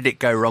 Where did it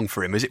go wrong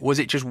for him? Was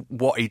it just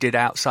what he did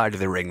outside of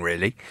the ring,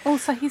 really?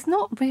 Also, he's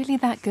not really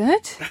that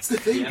good. That's the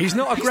thing. He's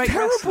not a great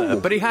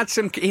wrestler, but he had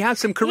some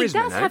charisma. He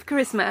does have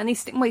charisma, and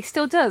he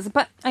still does.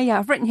 But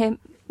I've written here,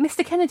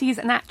 Mr. Kennedy is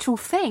an actual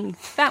thing.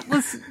 That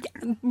was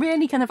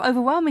really kind of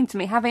overwhelming to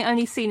me, having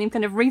only seen him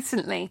kind of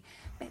recently.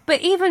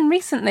 But even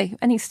recently,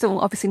 and he's still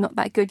obviously not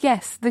that good,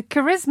 yes, the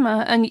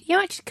charisma, and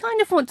you actually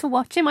kind of want to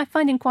watch him. I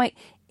find him quite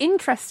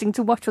interesting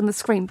to watch on the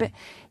screen. But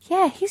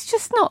yeah, he's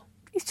just not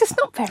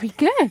very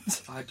good.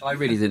 I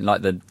really didn't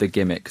like the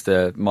gimmick,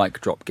 the mic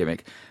drop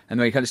gimmick. And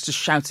then he kind of just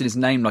shouted his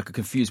name like a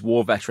confused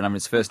war veteran having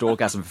his first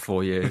orgasm for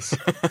 4 years.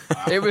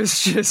 It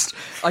was just...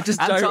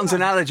 Anton's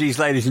analogies,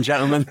 ladies and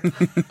gentlemen.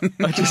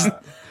 I just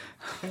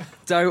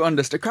don't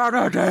understand.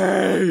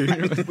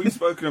 Kennedy! We've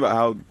spoken about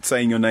how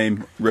saying your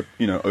name,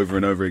 over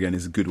and over again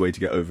is a good way to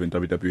get over in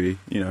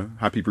WWE.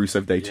 Happy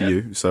Rusev Day to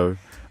you. So,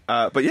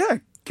 but yeah,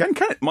 Ken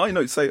Kennedy. My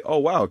notes say, "Oh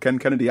wow, Ken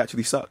Kennedy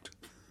actually sucked,"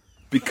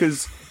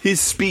 because his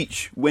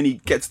speech when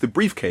he gets the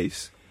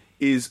briefcase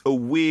is a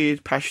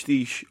weird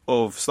pastiche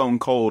of Stone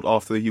Cold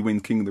after he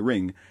wins King of the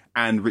Ring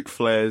and Ric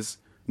Flair's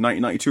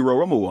 1992 Royal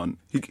Rumble one.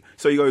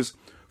 He goes,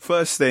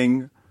 first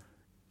thing,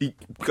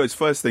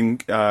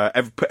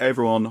 put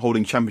everyone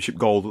holding championship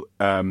gold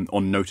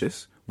on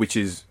notice, which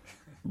is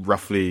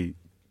roughly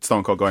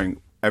Stone Cold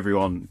going,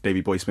 everyone, Davey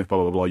Boy Smith,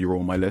 blah, blah, blah, you're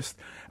all on my list.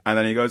 And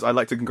then he goes, I'd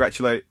like to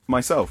congratulate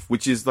myself,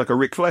 which is like a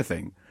Ric Flair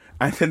thing.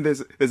 And then there's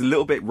a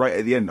little bit right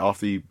at the end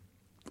after he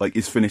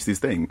he's finished his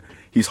thing.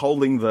 He's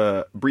holding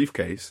the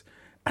briefcase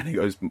and he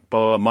goes, blah,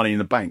 blah, blah, Money in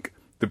the Bank.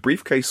 The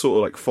briefcase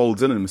sort of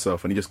folds in on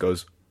himself and he just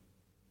goes,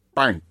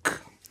 bank.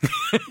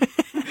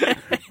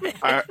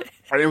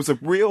 And it was a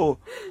real,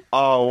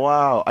 oh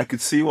wow, I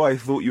could see why I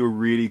thought you were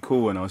really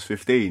cool when I was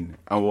 15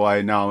 and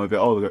why now I'm a bit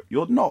older.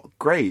 You're not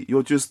great.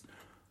 You're just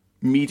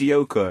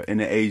mediocre in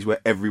an age where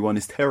everyone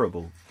is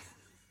terrible.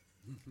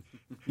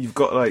 You've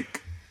got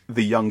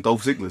the young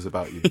Dolph Ziggler's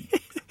about you.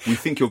 We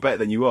think you're better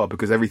than you are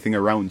because everything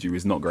around you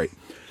is not great.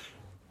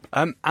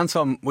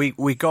 Anton,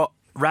 we got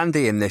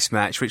Randy in this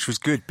match, which was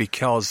good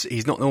because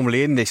he's not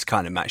normally in this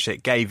kind of match.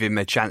 It gave him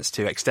a chance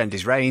to extend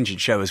his range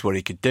and show us what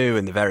he could do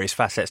and the various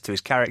facets to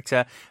his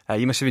character.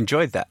 You must have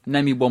enjoyed that.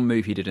 Name me one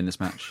move he did in this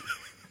match.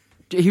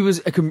 He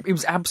was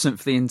absent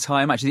for the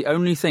entire match. The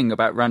only thing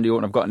about Randy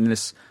Orton I've got in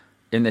this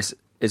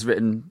is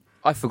written,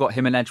 I forgot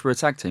him and Edge were a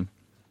tag team.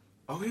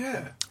 Oh,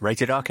 yeah.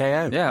 Rated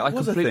RKO. Yeah, I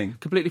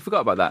completely forgot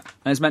about that.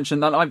 And as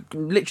mentioned, I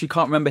literally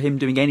can't remember him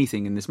doing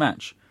anything in this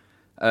match.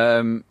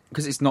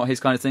 Because it's not his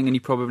kind of thing, and he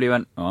probably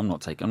went, oh, I'm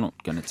not going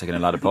to take a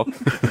ladder pop.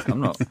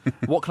 I'm not.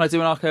 What can I do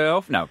an RKO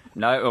off? No.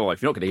 Oh,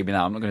 if you're not going to give me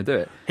that, I'm not going to do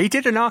it. He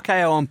did an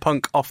RKO on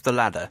Punk off the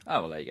ladder.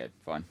 Oh, well, there you go.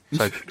 Fine.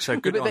 So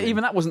good. But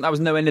even that was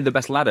nowhere near the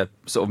best ladder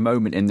sort of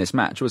moment in this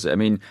match, was it? I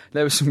mean,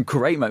 there was some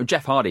great moments.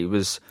 Jeff Hardy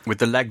was with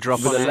the leg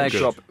drop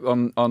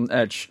on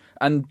Edge,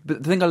 and the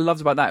thing I loved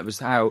about that was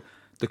how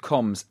the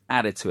comms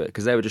added to it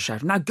because they were just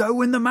shouting, "Now go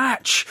win the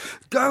match!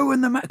 Go win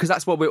the match!" Because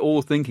that's what we're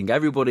all thinking.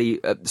 Everybody,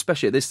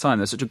 especially at this time,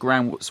 there's such a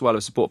groundswell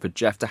of support for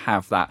Jeff to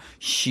have that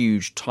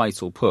huge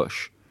title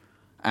push.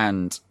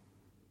 And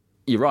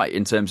you're right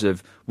in terms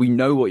of we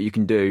know what you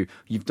can do.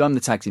 You've done the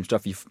tag team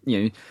stuff.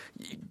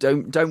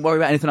 Don't worry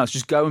about anything else.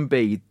 Just go and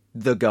be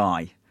the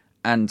guy.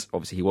 And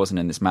obviously he wasn't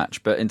in this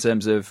match, but in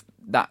terms of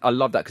that, I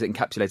love that because it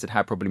encapsulated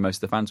how probably most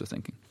of the fans were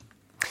thinking.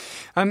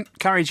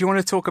 Carrie, do you want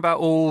to talk about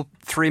all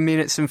 3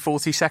 minutes and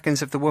 40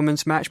 seconds of the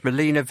women's match?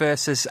 Melina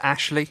versus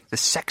Ashley, the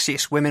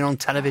sexiest women on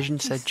television,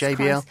 said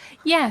JBL.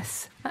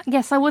 Yes,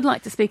 I would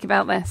like to speak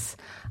about this.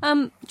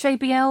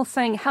 JBL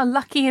saying how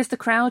lucky is the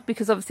crowd,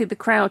 because obviously the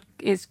crowd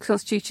is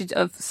constituted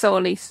of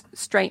solely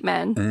straight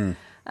men.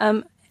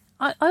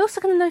 I also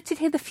kind of noted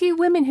here the few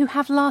women who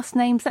have last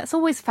names. That's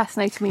always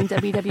fascinated me in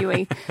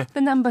WWE. The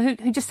number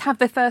who just have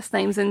their first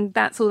names and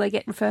that's all they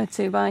get referred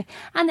to by.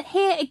 And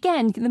here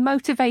again, the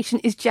motivation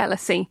is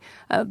jealousy.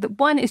 The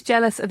one is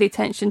jealous of the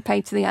attention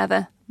paid to the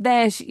other.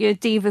 There's your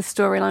Divas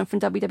storyline from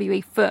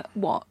WWE for,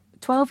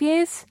 12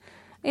 years?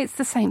 It's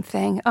the same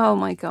thing. Oh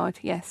my God,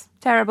 yes.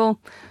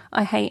 Terrible.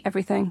 I hate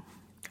everything.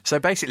 So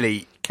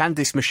basically,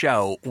 Candice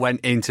Michelle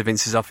went into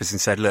Vince's office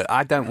and said, look,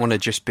 I don't want to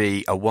just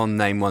be a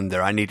one-name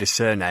wonder. I need a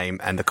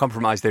surname. And the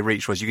compromise they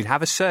reached was you can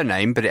have a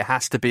surname, but it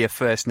has to be a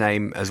first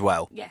name as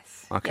well.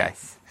 Yes. Okay,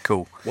 yes.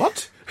 Cool.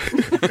 What?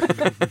 You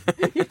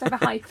have to have a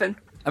hyphen.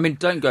 I mean,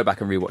 don't go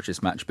back and rewatch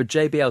this match, but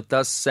JBL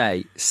does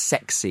say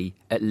sexy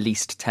at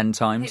least 10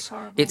 times. It's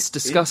horrible. It's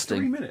disgusting.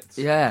 In 3 minutes?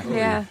 Yeah.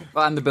 Yeah.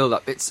 And the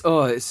build-up, it's.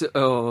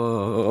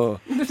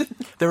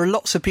 There are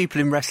lots of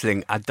people in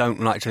wrestling I don't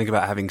like to think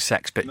about having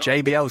sex, but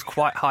JBL's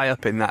quite high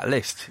up in that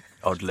list,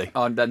 oddly.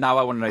 Oh, now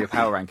I want to know your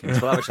power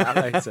rankings. We'll have a chat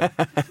later.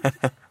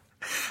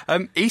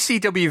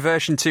 ECW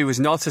version 2 was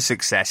not a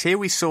success. Here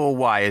we saw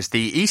why, as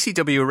the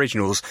ECW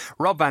originals,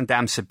 Rob Van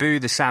Dam, Sabu,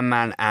 the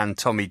Sandman and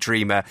Tommy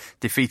Dreamer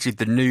defeated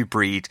the New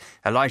Breed,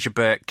 Elijah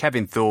Burke,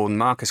 Kevin Thorne,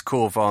 Marcus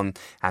Corvon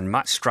and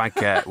Matt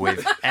Striker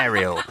with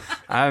Ariel.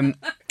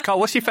 Carl,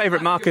 what's your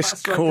favourite Marcus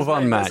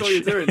Corvon match? That's all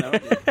you're doing now.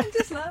 I'm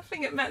just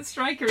laughing at Matt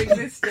Striker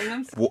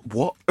existing.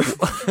 What?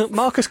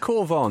 Marcus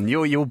Corvon,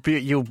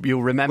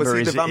 you'll remember Was he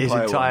the his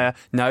vampire entire... one?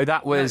 No,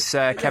 that was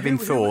Kevin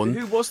Thorne.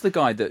 Who was the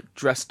guy that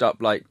dressed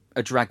up like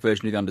a drag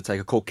version of The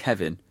Undertaker called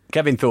Kevin?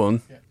 Kevin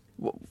Thorne. Yeah.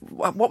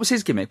 What was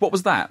his gimmick? What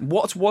was that?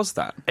 What was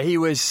that? He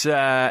was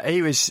like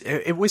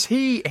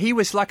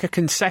a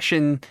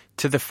concession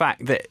to the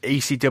fact that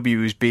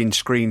ECW was being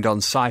screened on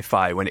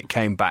Sci-Fi when it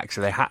came back,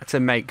 so they had to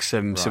make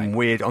some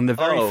weird. On the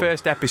very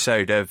first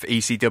episode of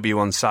ECW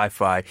on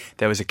Sci-Fi,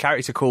 there was a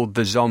character called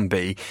the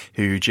Zombie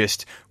who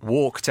just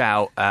walked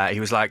out. He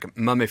was like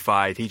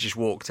mummified. He just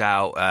walked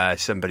out.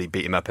 Somebody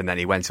beat him up and then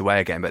he went away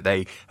again. But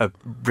they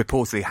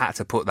reportedly had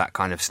to put that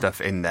kind of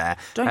stuff in there.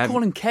 Don't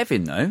call him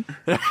Kevin though.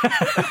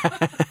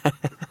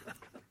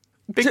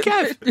 Big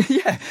Kev.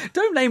 Yeah,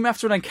 don't name him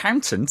after an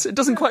accountant. It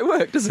doesn't quite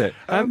work, does it?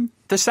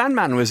 The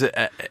Sandman was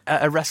at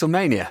a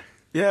WrestleMania.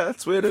 Yeah,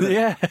 that's weird, isn't it?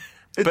 Yeah.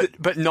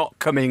 But not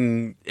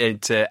coming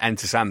into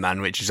Enter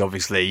Sandman, which is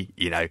obviously,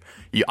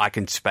 I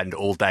can spend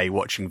all day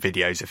watching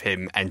videos of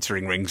him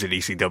entering rings at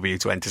ECW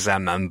to enter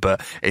Sandman,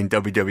 but in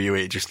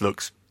WWE it just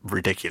looks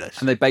ridiculous.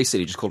 And they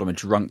basically just called him a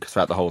drunk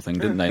throughout the whole thing,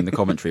 didn't they, in the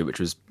commentary, which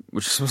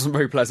wasn't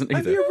very pleasant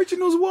either. And the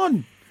originals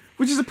won.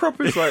 Which is a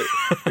proper, it's like,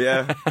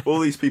 yeah, all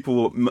these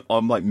people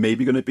are like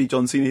maybe going to be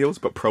John Cena heels,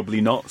 but probably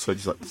not. So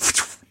just like...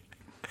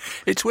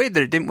 It's weird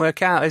that it didn't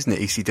work out, isn't it,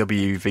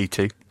 ECW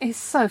V2? It's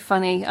so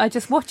funny.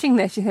 Just watching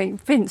this, you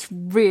think Vince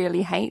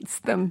really hates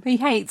them. He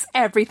hates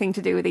everything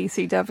to do with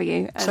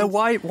ECW. And so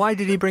why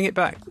did he bring it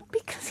back?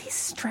 because he's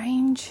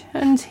strange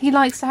and he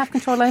likes to have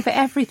control over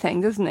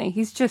everything, doesn't he?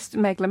 He's just a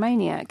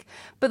megalomaniac.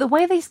 But the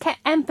way they just kept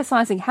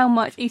emphasising how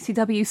much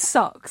ECW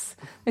sucks,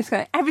 it's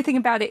like, everything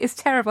about it is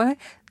terrible.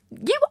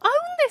 You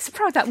own this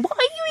product. What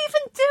are you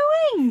even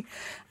doing?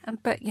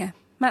 But yeah,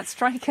 Matt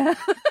Striker.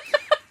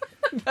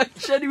 That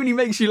genuinely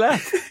makes you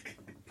laugh.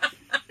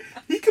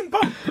 He can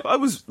bump. I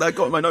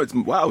got in my notes.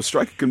 Wow,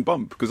 Striker can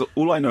bump because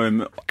all I know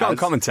him can't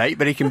commentate,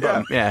 but he can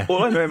bump. Yeah.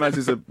 All I know him as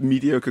is a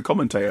mediocre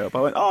commentator. But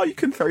I went, oh, you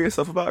can throw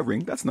yourself about a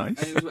ring. That's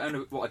nice. And it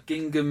was, what, a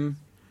gingham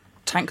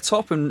tank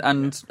top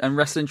and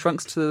wrestling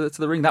trunks to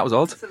the ring. That was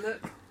odd.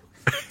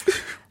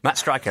 Matt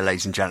Striker,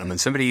 ladies and gentlemen,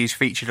 somebody who's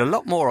featured a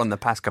lot more on the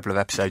past couple of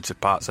episodes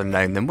of Parts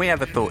Unknown than we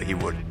ever thought he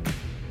would.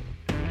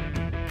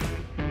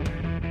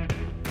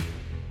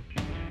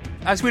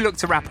 As we look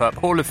to wrap up,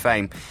 Hall of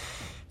Fame,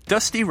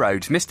 Dusty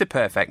Rhodes, Mr.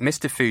 Perfect,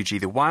 Mr. Fuji,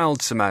 the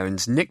Wild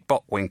Samoans, Nick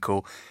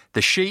Bockwinkel,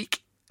 the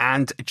Sheik,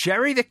 and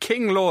Jerry the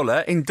King Lawler,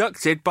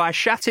 inducted by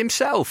Shat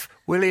himself,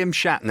 William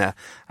Shatner.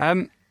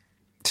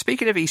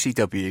 Speaking of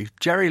ECW,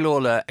 Jerry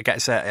Lawler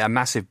gets a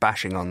massive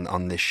bashing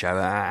on this show,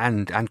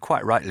 and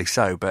quite rightly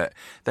so, but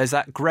there's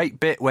that great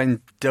bit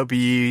when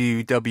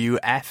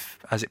WWF,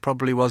 as it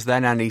probably was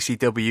then, and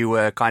ECW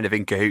were kind of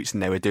in cahoots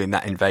and they were doing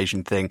that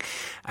invasion thing,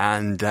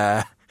 and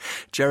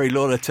Jerry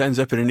Lawler turns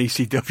up in an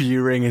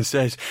ECW ring and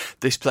says,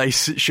 this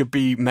place should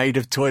be made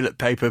of toilet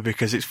paper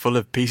because it's full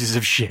of pieces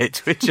of shit,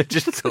 which I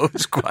just thought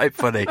was quite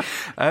funny.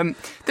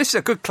 This is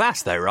a good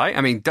class, though, right?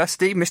 I mean,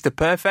 Dusty, Mr.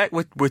 Perfect,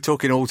 we're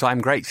talking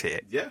all-time greats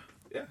here. Yeah.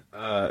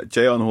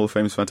 JR on the Hall of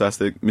Fame is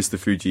fantastic. Mr.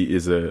 Fuji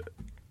is a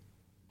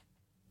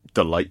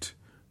delight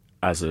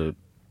as a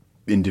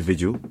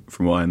individual,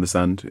 from what I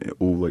understand.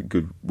 All like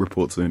good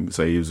reports of him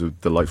say he was a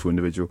delightful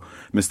individual.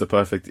 Mr.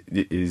 Perfect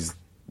is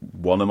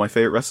one of my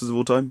favourite wrestlers of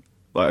all time.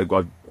 Like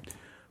I've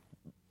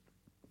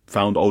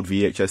found old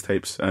VHS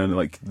tapes and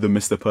like the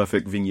Mr.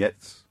 Perfect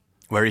vignettes.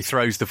 Where he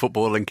throws the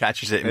football and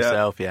catches it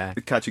himself, yeah.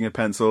 Catching a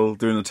pencil,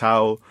 doing the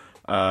towel.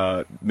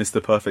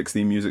 Mr. Perfect's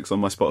theme music's on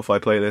my Spotify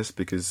playlist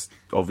because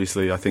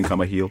obviously I think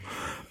I'm a heel.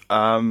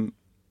 And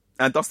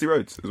Dusty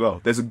Rhodes as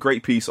well. There's a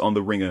great piece on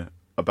The Ringer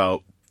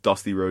about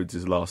Dusty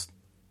Rhodes' last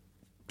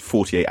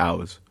 48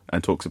 hours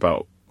and talks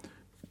about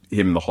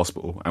him in the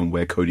hospital and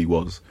where Cody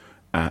was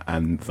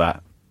and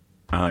that.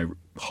 And I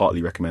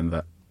heartily recommend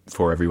that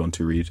for everyone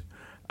to read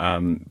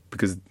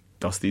because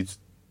Dusty's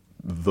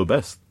the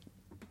best.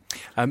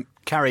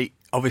 Carrie,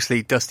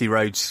 obviously Dusty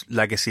Rhodes'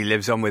 legacy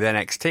lives on with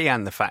NXT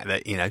and the fact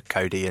that, you know,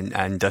 Cody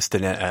and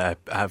Dustin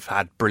have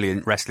had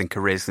brilliant wrestling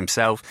careers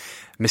themselves.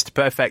 Mr.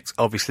 Perfect,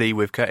 obviously,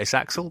 with Curtis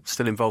Axel,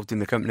 still involved in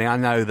the company. I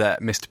know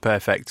that Mr.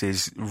 Perfect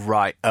is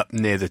right up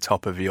near the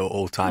top of your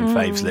all-time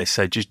faves list.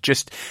 So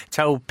just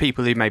tell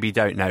people who maybe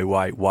don't know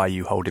why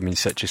you hold him in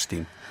such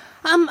esteem.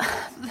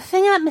 The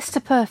thing about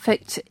Mr.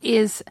 Perfect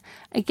is,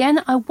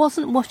 again, I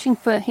wasn't watching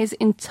for his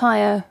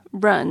entire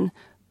run,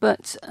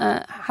 but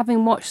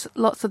having watched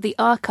lots of the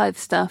archive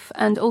stuff,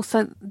 and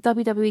also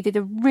WWE did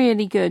a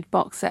really good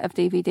box set of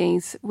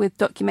DVDs with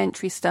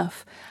documentary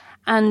stuff,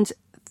 and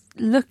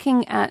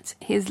looking at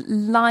his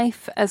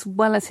life as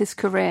well as his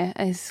career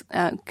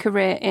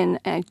in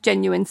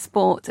genuine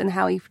sport and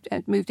how he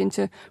moved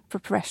into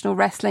professional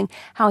wrestling,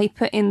 how he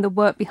put in the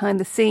work behind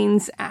the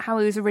scenes, how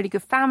he was a really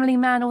good family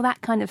man, all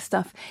that kind of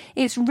stuff.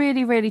 It's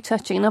really, really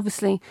touching. And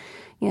obviously,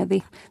 you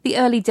know, the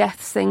early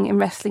deaths thing in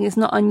wrestling is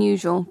not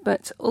unusual,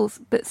 but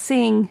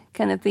seeing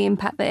kind of the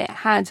impact that it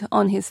had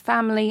on his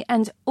family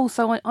and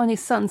also on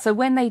his son. So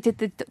when they did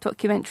the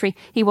documentary,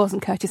 he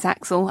wasn't Curtis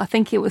Axel. I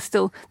think it was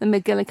still the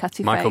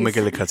McGillicuddy Michael phase.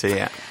 McGillicuddy,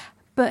 yeah.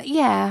 But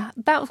yeah,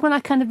 that was when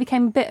I kind of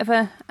became a bit of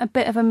a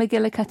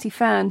McGillicuddy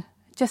fan,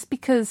 just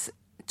because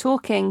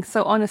talking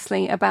so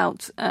honestly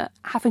about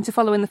having to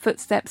follow in the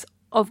footsteps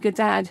of your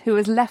dad, who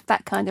has left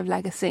that kind of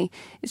legacy.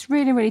 It's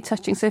really, really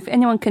touching. So if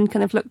anyone can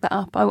kind of look that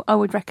up, I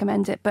would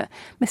recommend it. But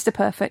Mr.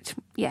 Perfect,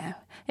 yeah,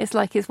 it's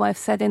like his wife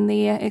said in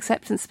the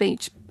acceptance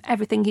speech,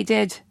 everything he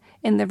did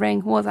in the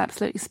ring was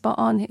absolutely spot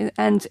on,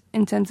 and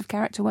in terms of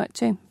character work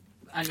too.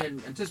 And in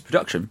terms of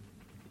production,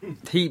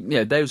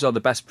 those are the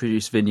best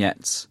produced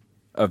vignettes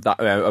of that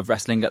of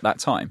wrestling at that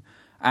time.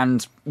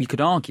 And you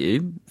could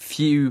argue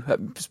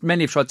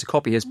many have tried to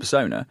copy his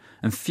persona,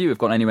 and few have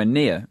gone anywhere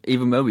near.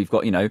 Even though we've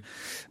got,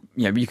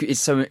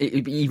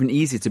 it'd be even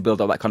easier to build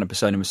up that kind of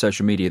persona with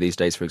social media these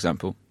days, for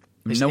example.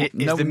 Is no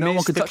the one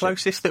Miz could the touch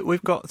closest that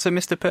we've got to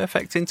Mr.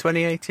 Perfect in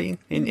 2018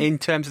 in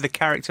terms of the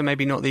character,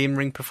 maybe not the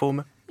in-ring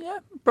performer? Yeah,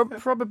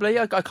 probably.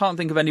 I can't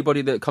think of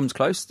anybody that comes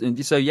close.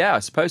 So yeah, I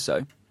suppose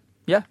so.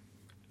 Yeah.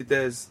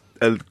 There's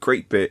a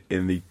great bit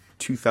in the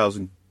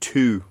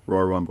 2002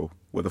 Royal Rumble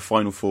where the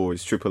final four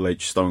is Triple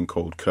H, Stone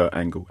Cold, Kurt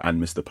Angle,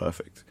 and Mr.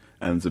 Perfect.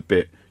 And there's a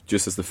bit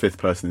just as the fifth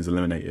person is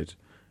eliminated.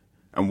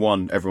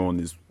 And everyone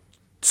is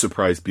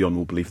surprised beyond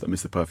all belief that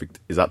Mr. Perfect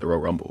is at the Royal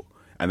Rumble.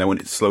 And then when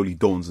it slowly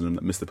dawns on them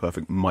that Mr.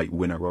 Perfect might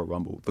win a Royal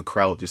Rumble, the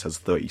crowd just has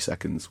 30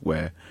 seconds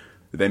where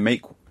they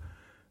make...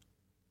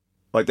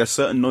 Like, there's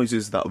certain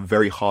noises that are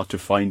very hard to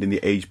find in the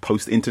age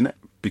post-internet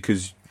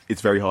because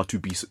it's very hard to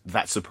be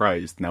that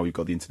surprised now we've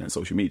got the internet and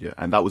social media.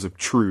 And that was a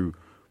true...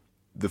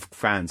 The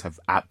fans have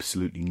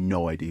absolutely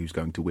no idea who's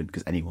going to win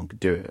because anyone could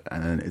do it.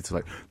 And then it's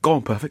like, go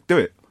on, Perfect, do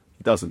it.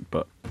 He doesn't,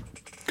 but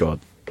God,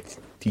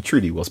 he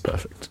truly was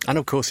perfect. And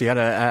of course, he had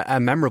a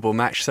memorable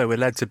match, so we're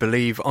led to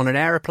believe, on an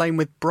aeroplane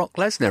with Brock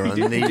Lesnar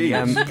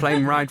on the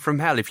plane ride from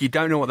hell. If you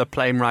don't know what the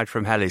plane ride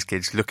from hell is,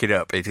 kids, look it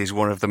up. It is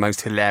one of the most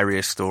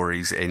hilarious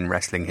stories in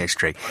wrestling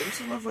history. I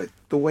also love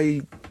the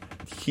way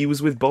he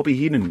was with Bobby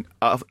Heenan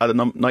at a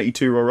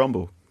 92 Royal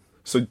Rumble.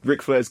 So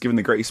Ric Flair's given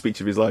the greatest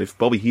speech of his life.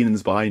 Bobby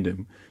Heenan's behind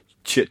him,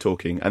 shit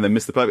talking, and then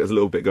Mr. Perfect has a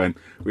little bit going,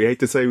 we hate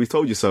to say we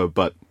told you so,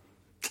 but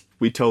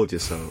we told you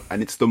so.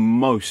 And it's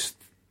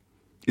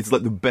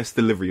like the best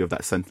delivery of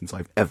that sentence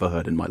I've ever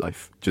heard in my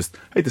life. Just,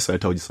 hate to say I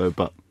told you so,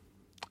 but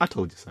I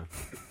told you so.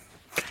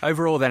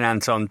 Overall then,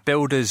 Anton,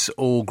 builders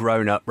all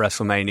grown up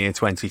WrestleMania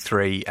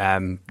 23.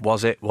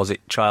 Was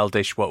it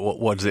childish?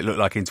 What does it look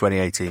like in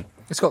 2018?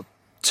 It's got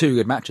two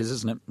good matches,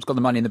 isn't it? It's got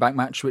the Money in the Bank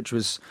match, which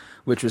was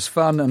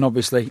fun, and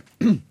obviously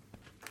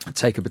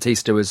Taker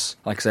Batista was,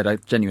 like I said, I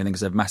genuinely think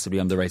it's a massively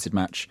underrated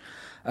match.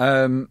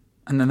 And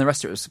then the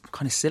rest of it was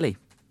kind of silly,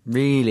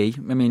 really.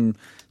 I mean,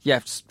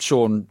 yeah,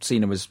 Sean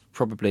Cena was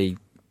probably,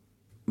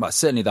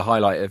 certainly the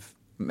highlight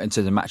in terms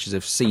of matches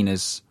of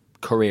Cena's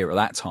career at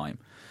that time.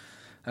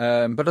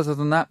 But other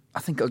than that, I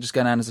think it'll just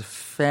go down as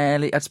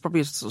it's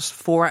probably a sort of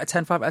 4 out of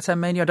 10, 5 out of 10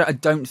 Mania. I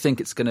don't think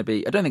it's going to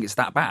be, I don't think it's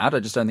that bad. I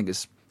just don't think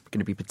it's going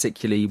to be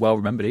particularly well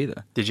remembered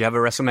either. Did you have a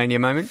WrestleMania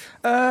moment?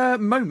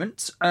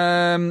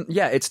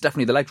 Yeah, it's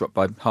definitely the leg drop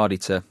by Hardy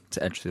to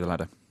edge through the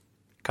ladder.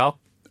 Carl?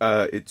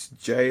 It's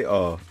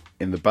JR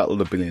in the Battle of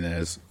the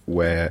Billionaires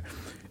where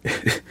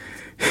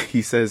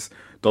he says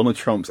Donald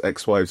Trump's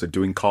ex-wives are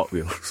doing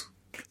cartwheels.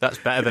 That's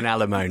better than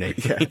alimony.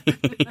 Yeah.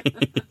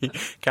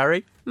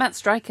 Carrie? Matt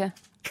Stryker.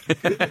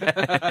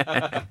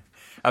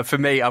 And for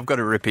me, I've got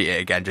to repeat it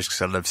again just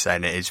because I love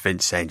saying it, is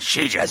Vince saying,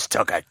 she just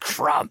took a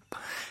Trump,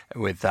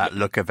 with that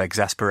look of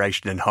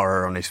exasperation and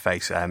horror on his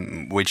face,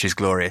 which is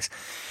glorious.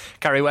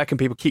 Carrie, where can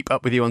people keep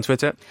up with you on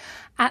Twitter?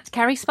 At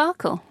Carrie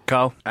Sparkle.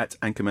 Carl? At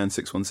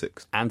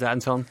Anchorman616. And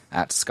Anton?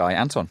 At Sky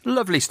Anton.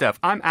 Lovely stuff.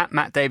 I'm at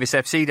Matt Davis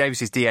FC.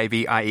 Davis is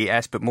Davies,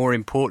 but more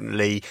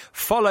importantly,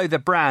 follow the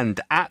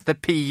brand at the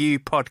PU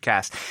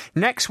Podcast.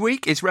 Next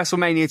week is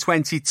WrestleMania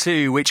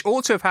 22, which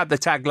ought to have had the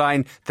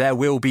tagline, There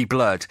Will Be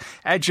Blood.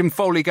 Edge and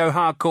Foley go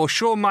hardcore,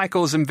 Shawn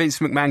Michaels and Vince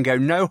McMahon go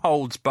no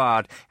holds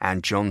barred,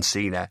 and John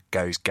Cena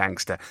goes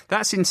gangster.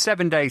 That's in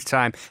 7 days'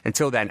 time.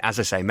 Until then, as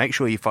I say, make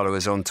sure you follow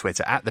us on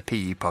Twitter at the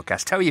PU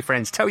Podcast. Tell your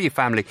friends, tell your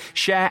family,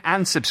 share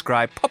and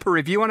subscribe. Pop a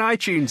review on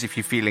iTunes if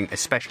you're feeling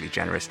especially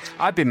generous.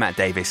 I've been Matt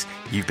Davis.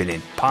 You've been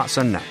in Parts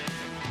Unknown.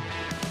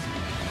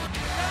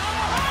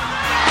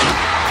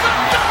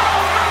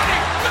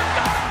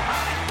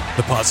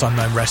 The Parts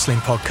Unknown Wrestling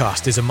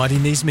Podcast is a Muddy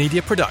Knees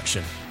Media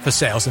production. For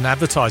sales and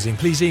advertising,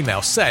 please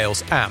email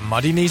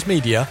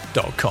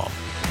sales@muddykneesmedia.com.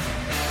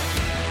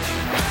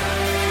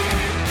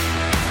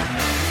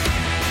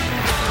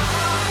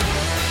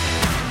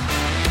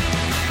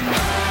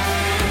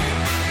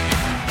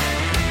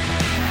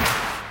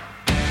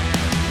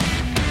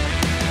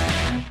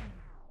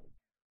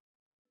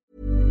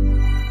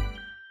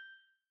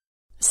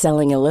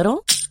 Selling a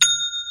little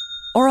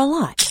or a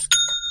lot?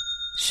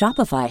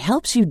 Shopify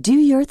helps you do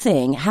your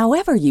thing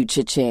however you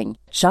cha-ching.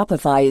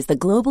 Shopify is the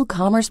global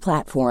commerce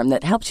platform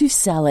that helps you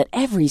sell at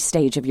every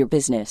stage of your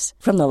business.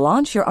 From the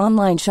launch your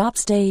online shop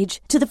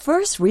stage to the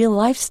first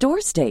real-life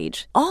store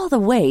stage, all the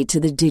way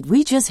to the did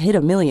we just hit a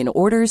million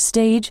orders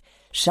stage.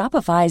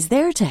 Shopify is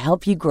there to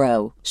help you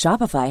grow.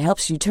 Shopify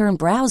helps you turn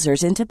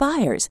browsers into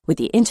buyers with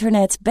the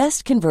internet's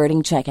best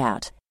converting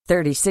checkout.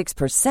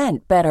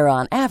 36% better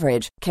on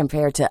average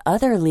compared to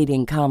other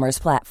leading commerce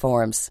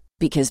platforms.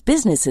 Because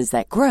businesses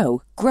that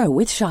grow, grow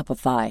with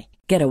Shopify.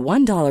 Get a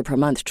 $1 per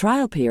month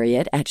trial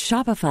period at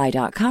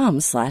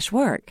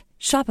shopify.com/work.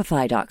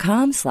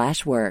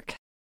 Shopify.com/work.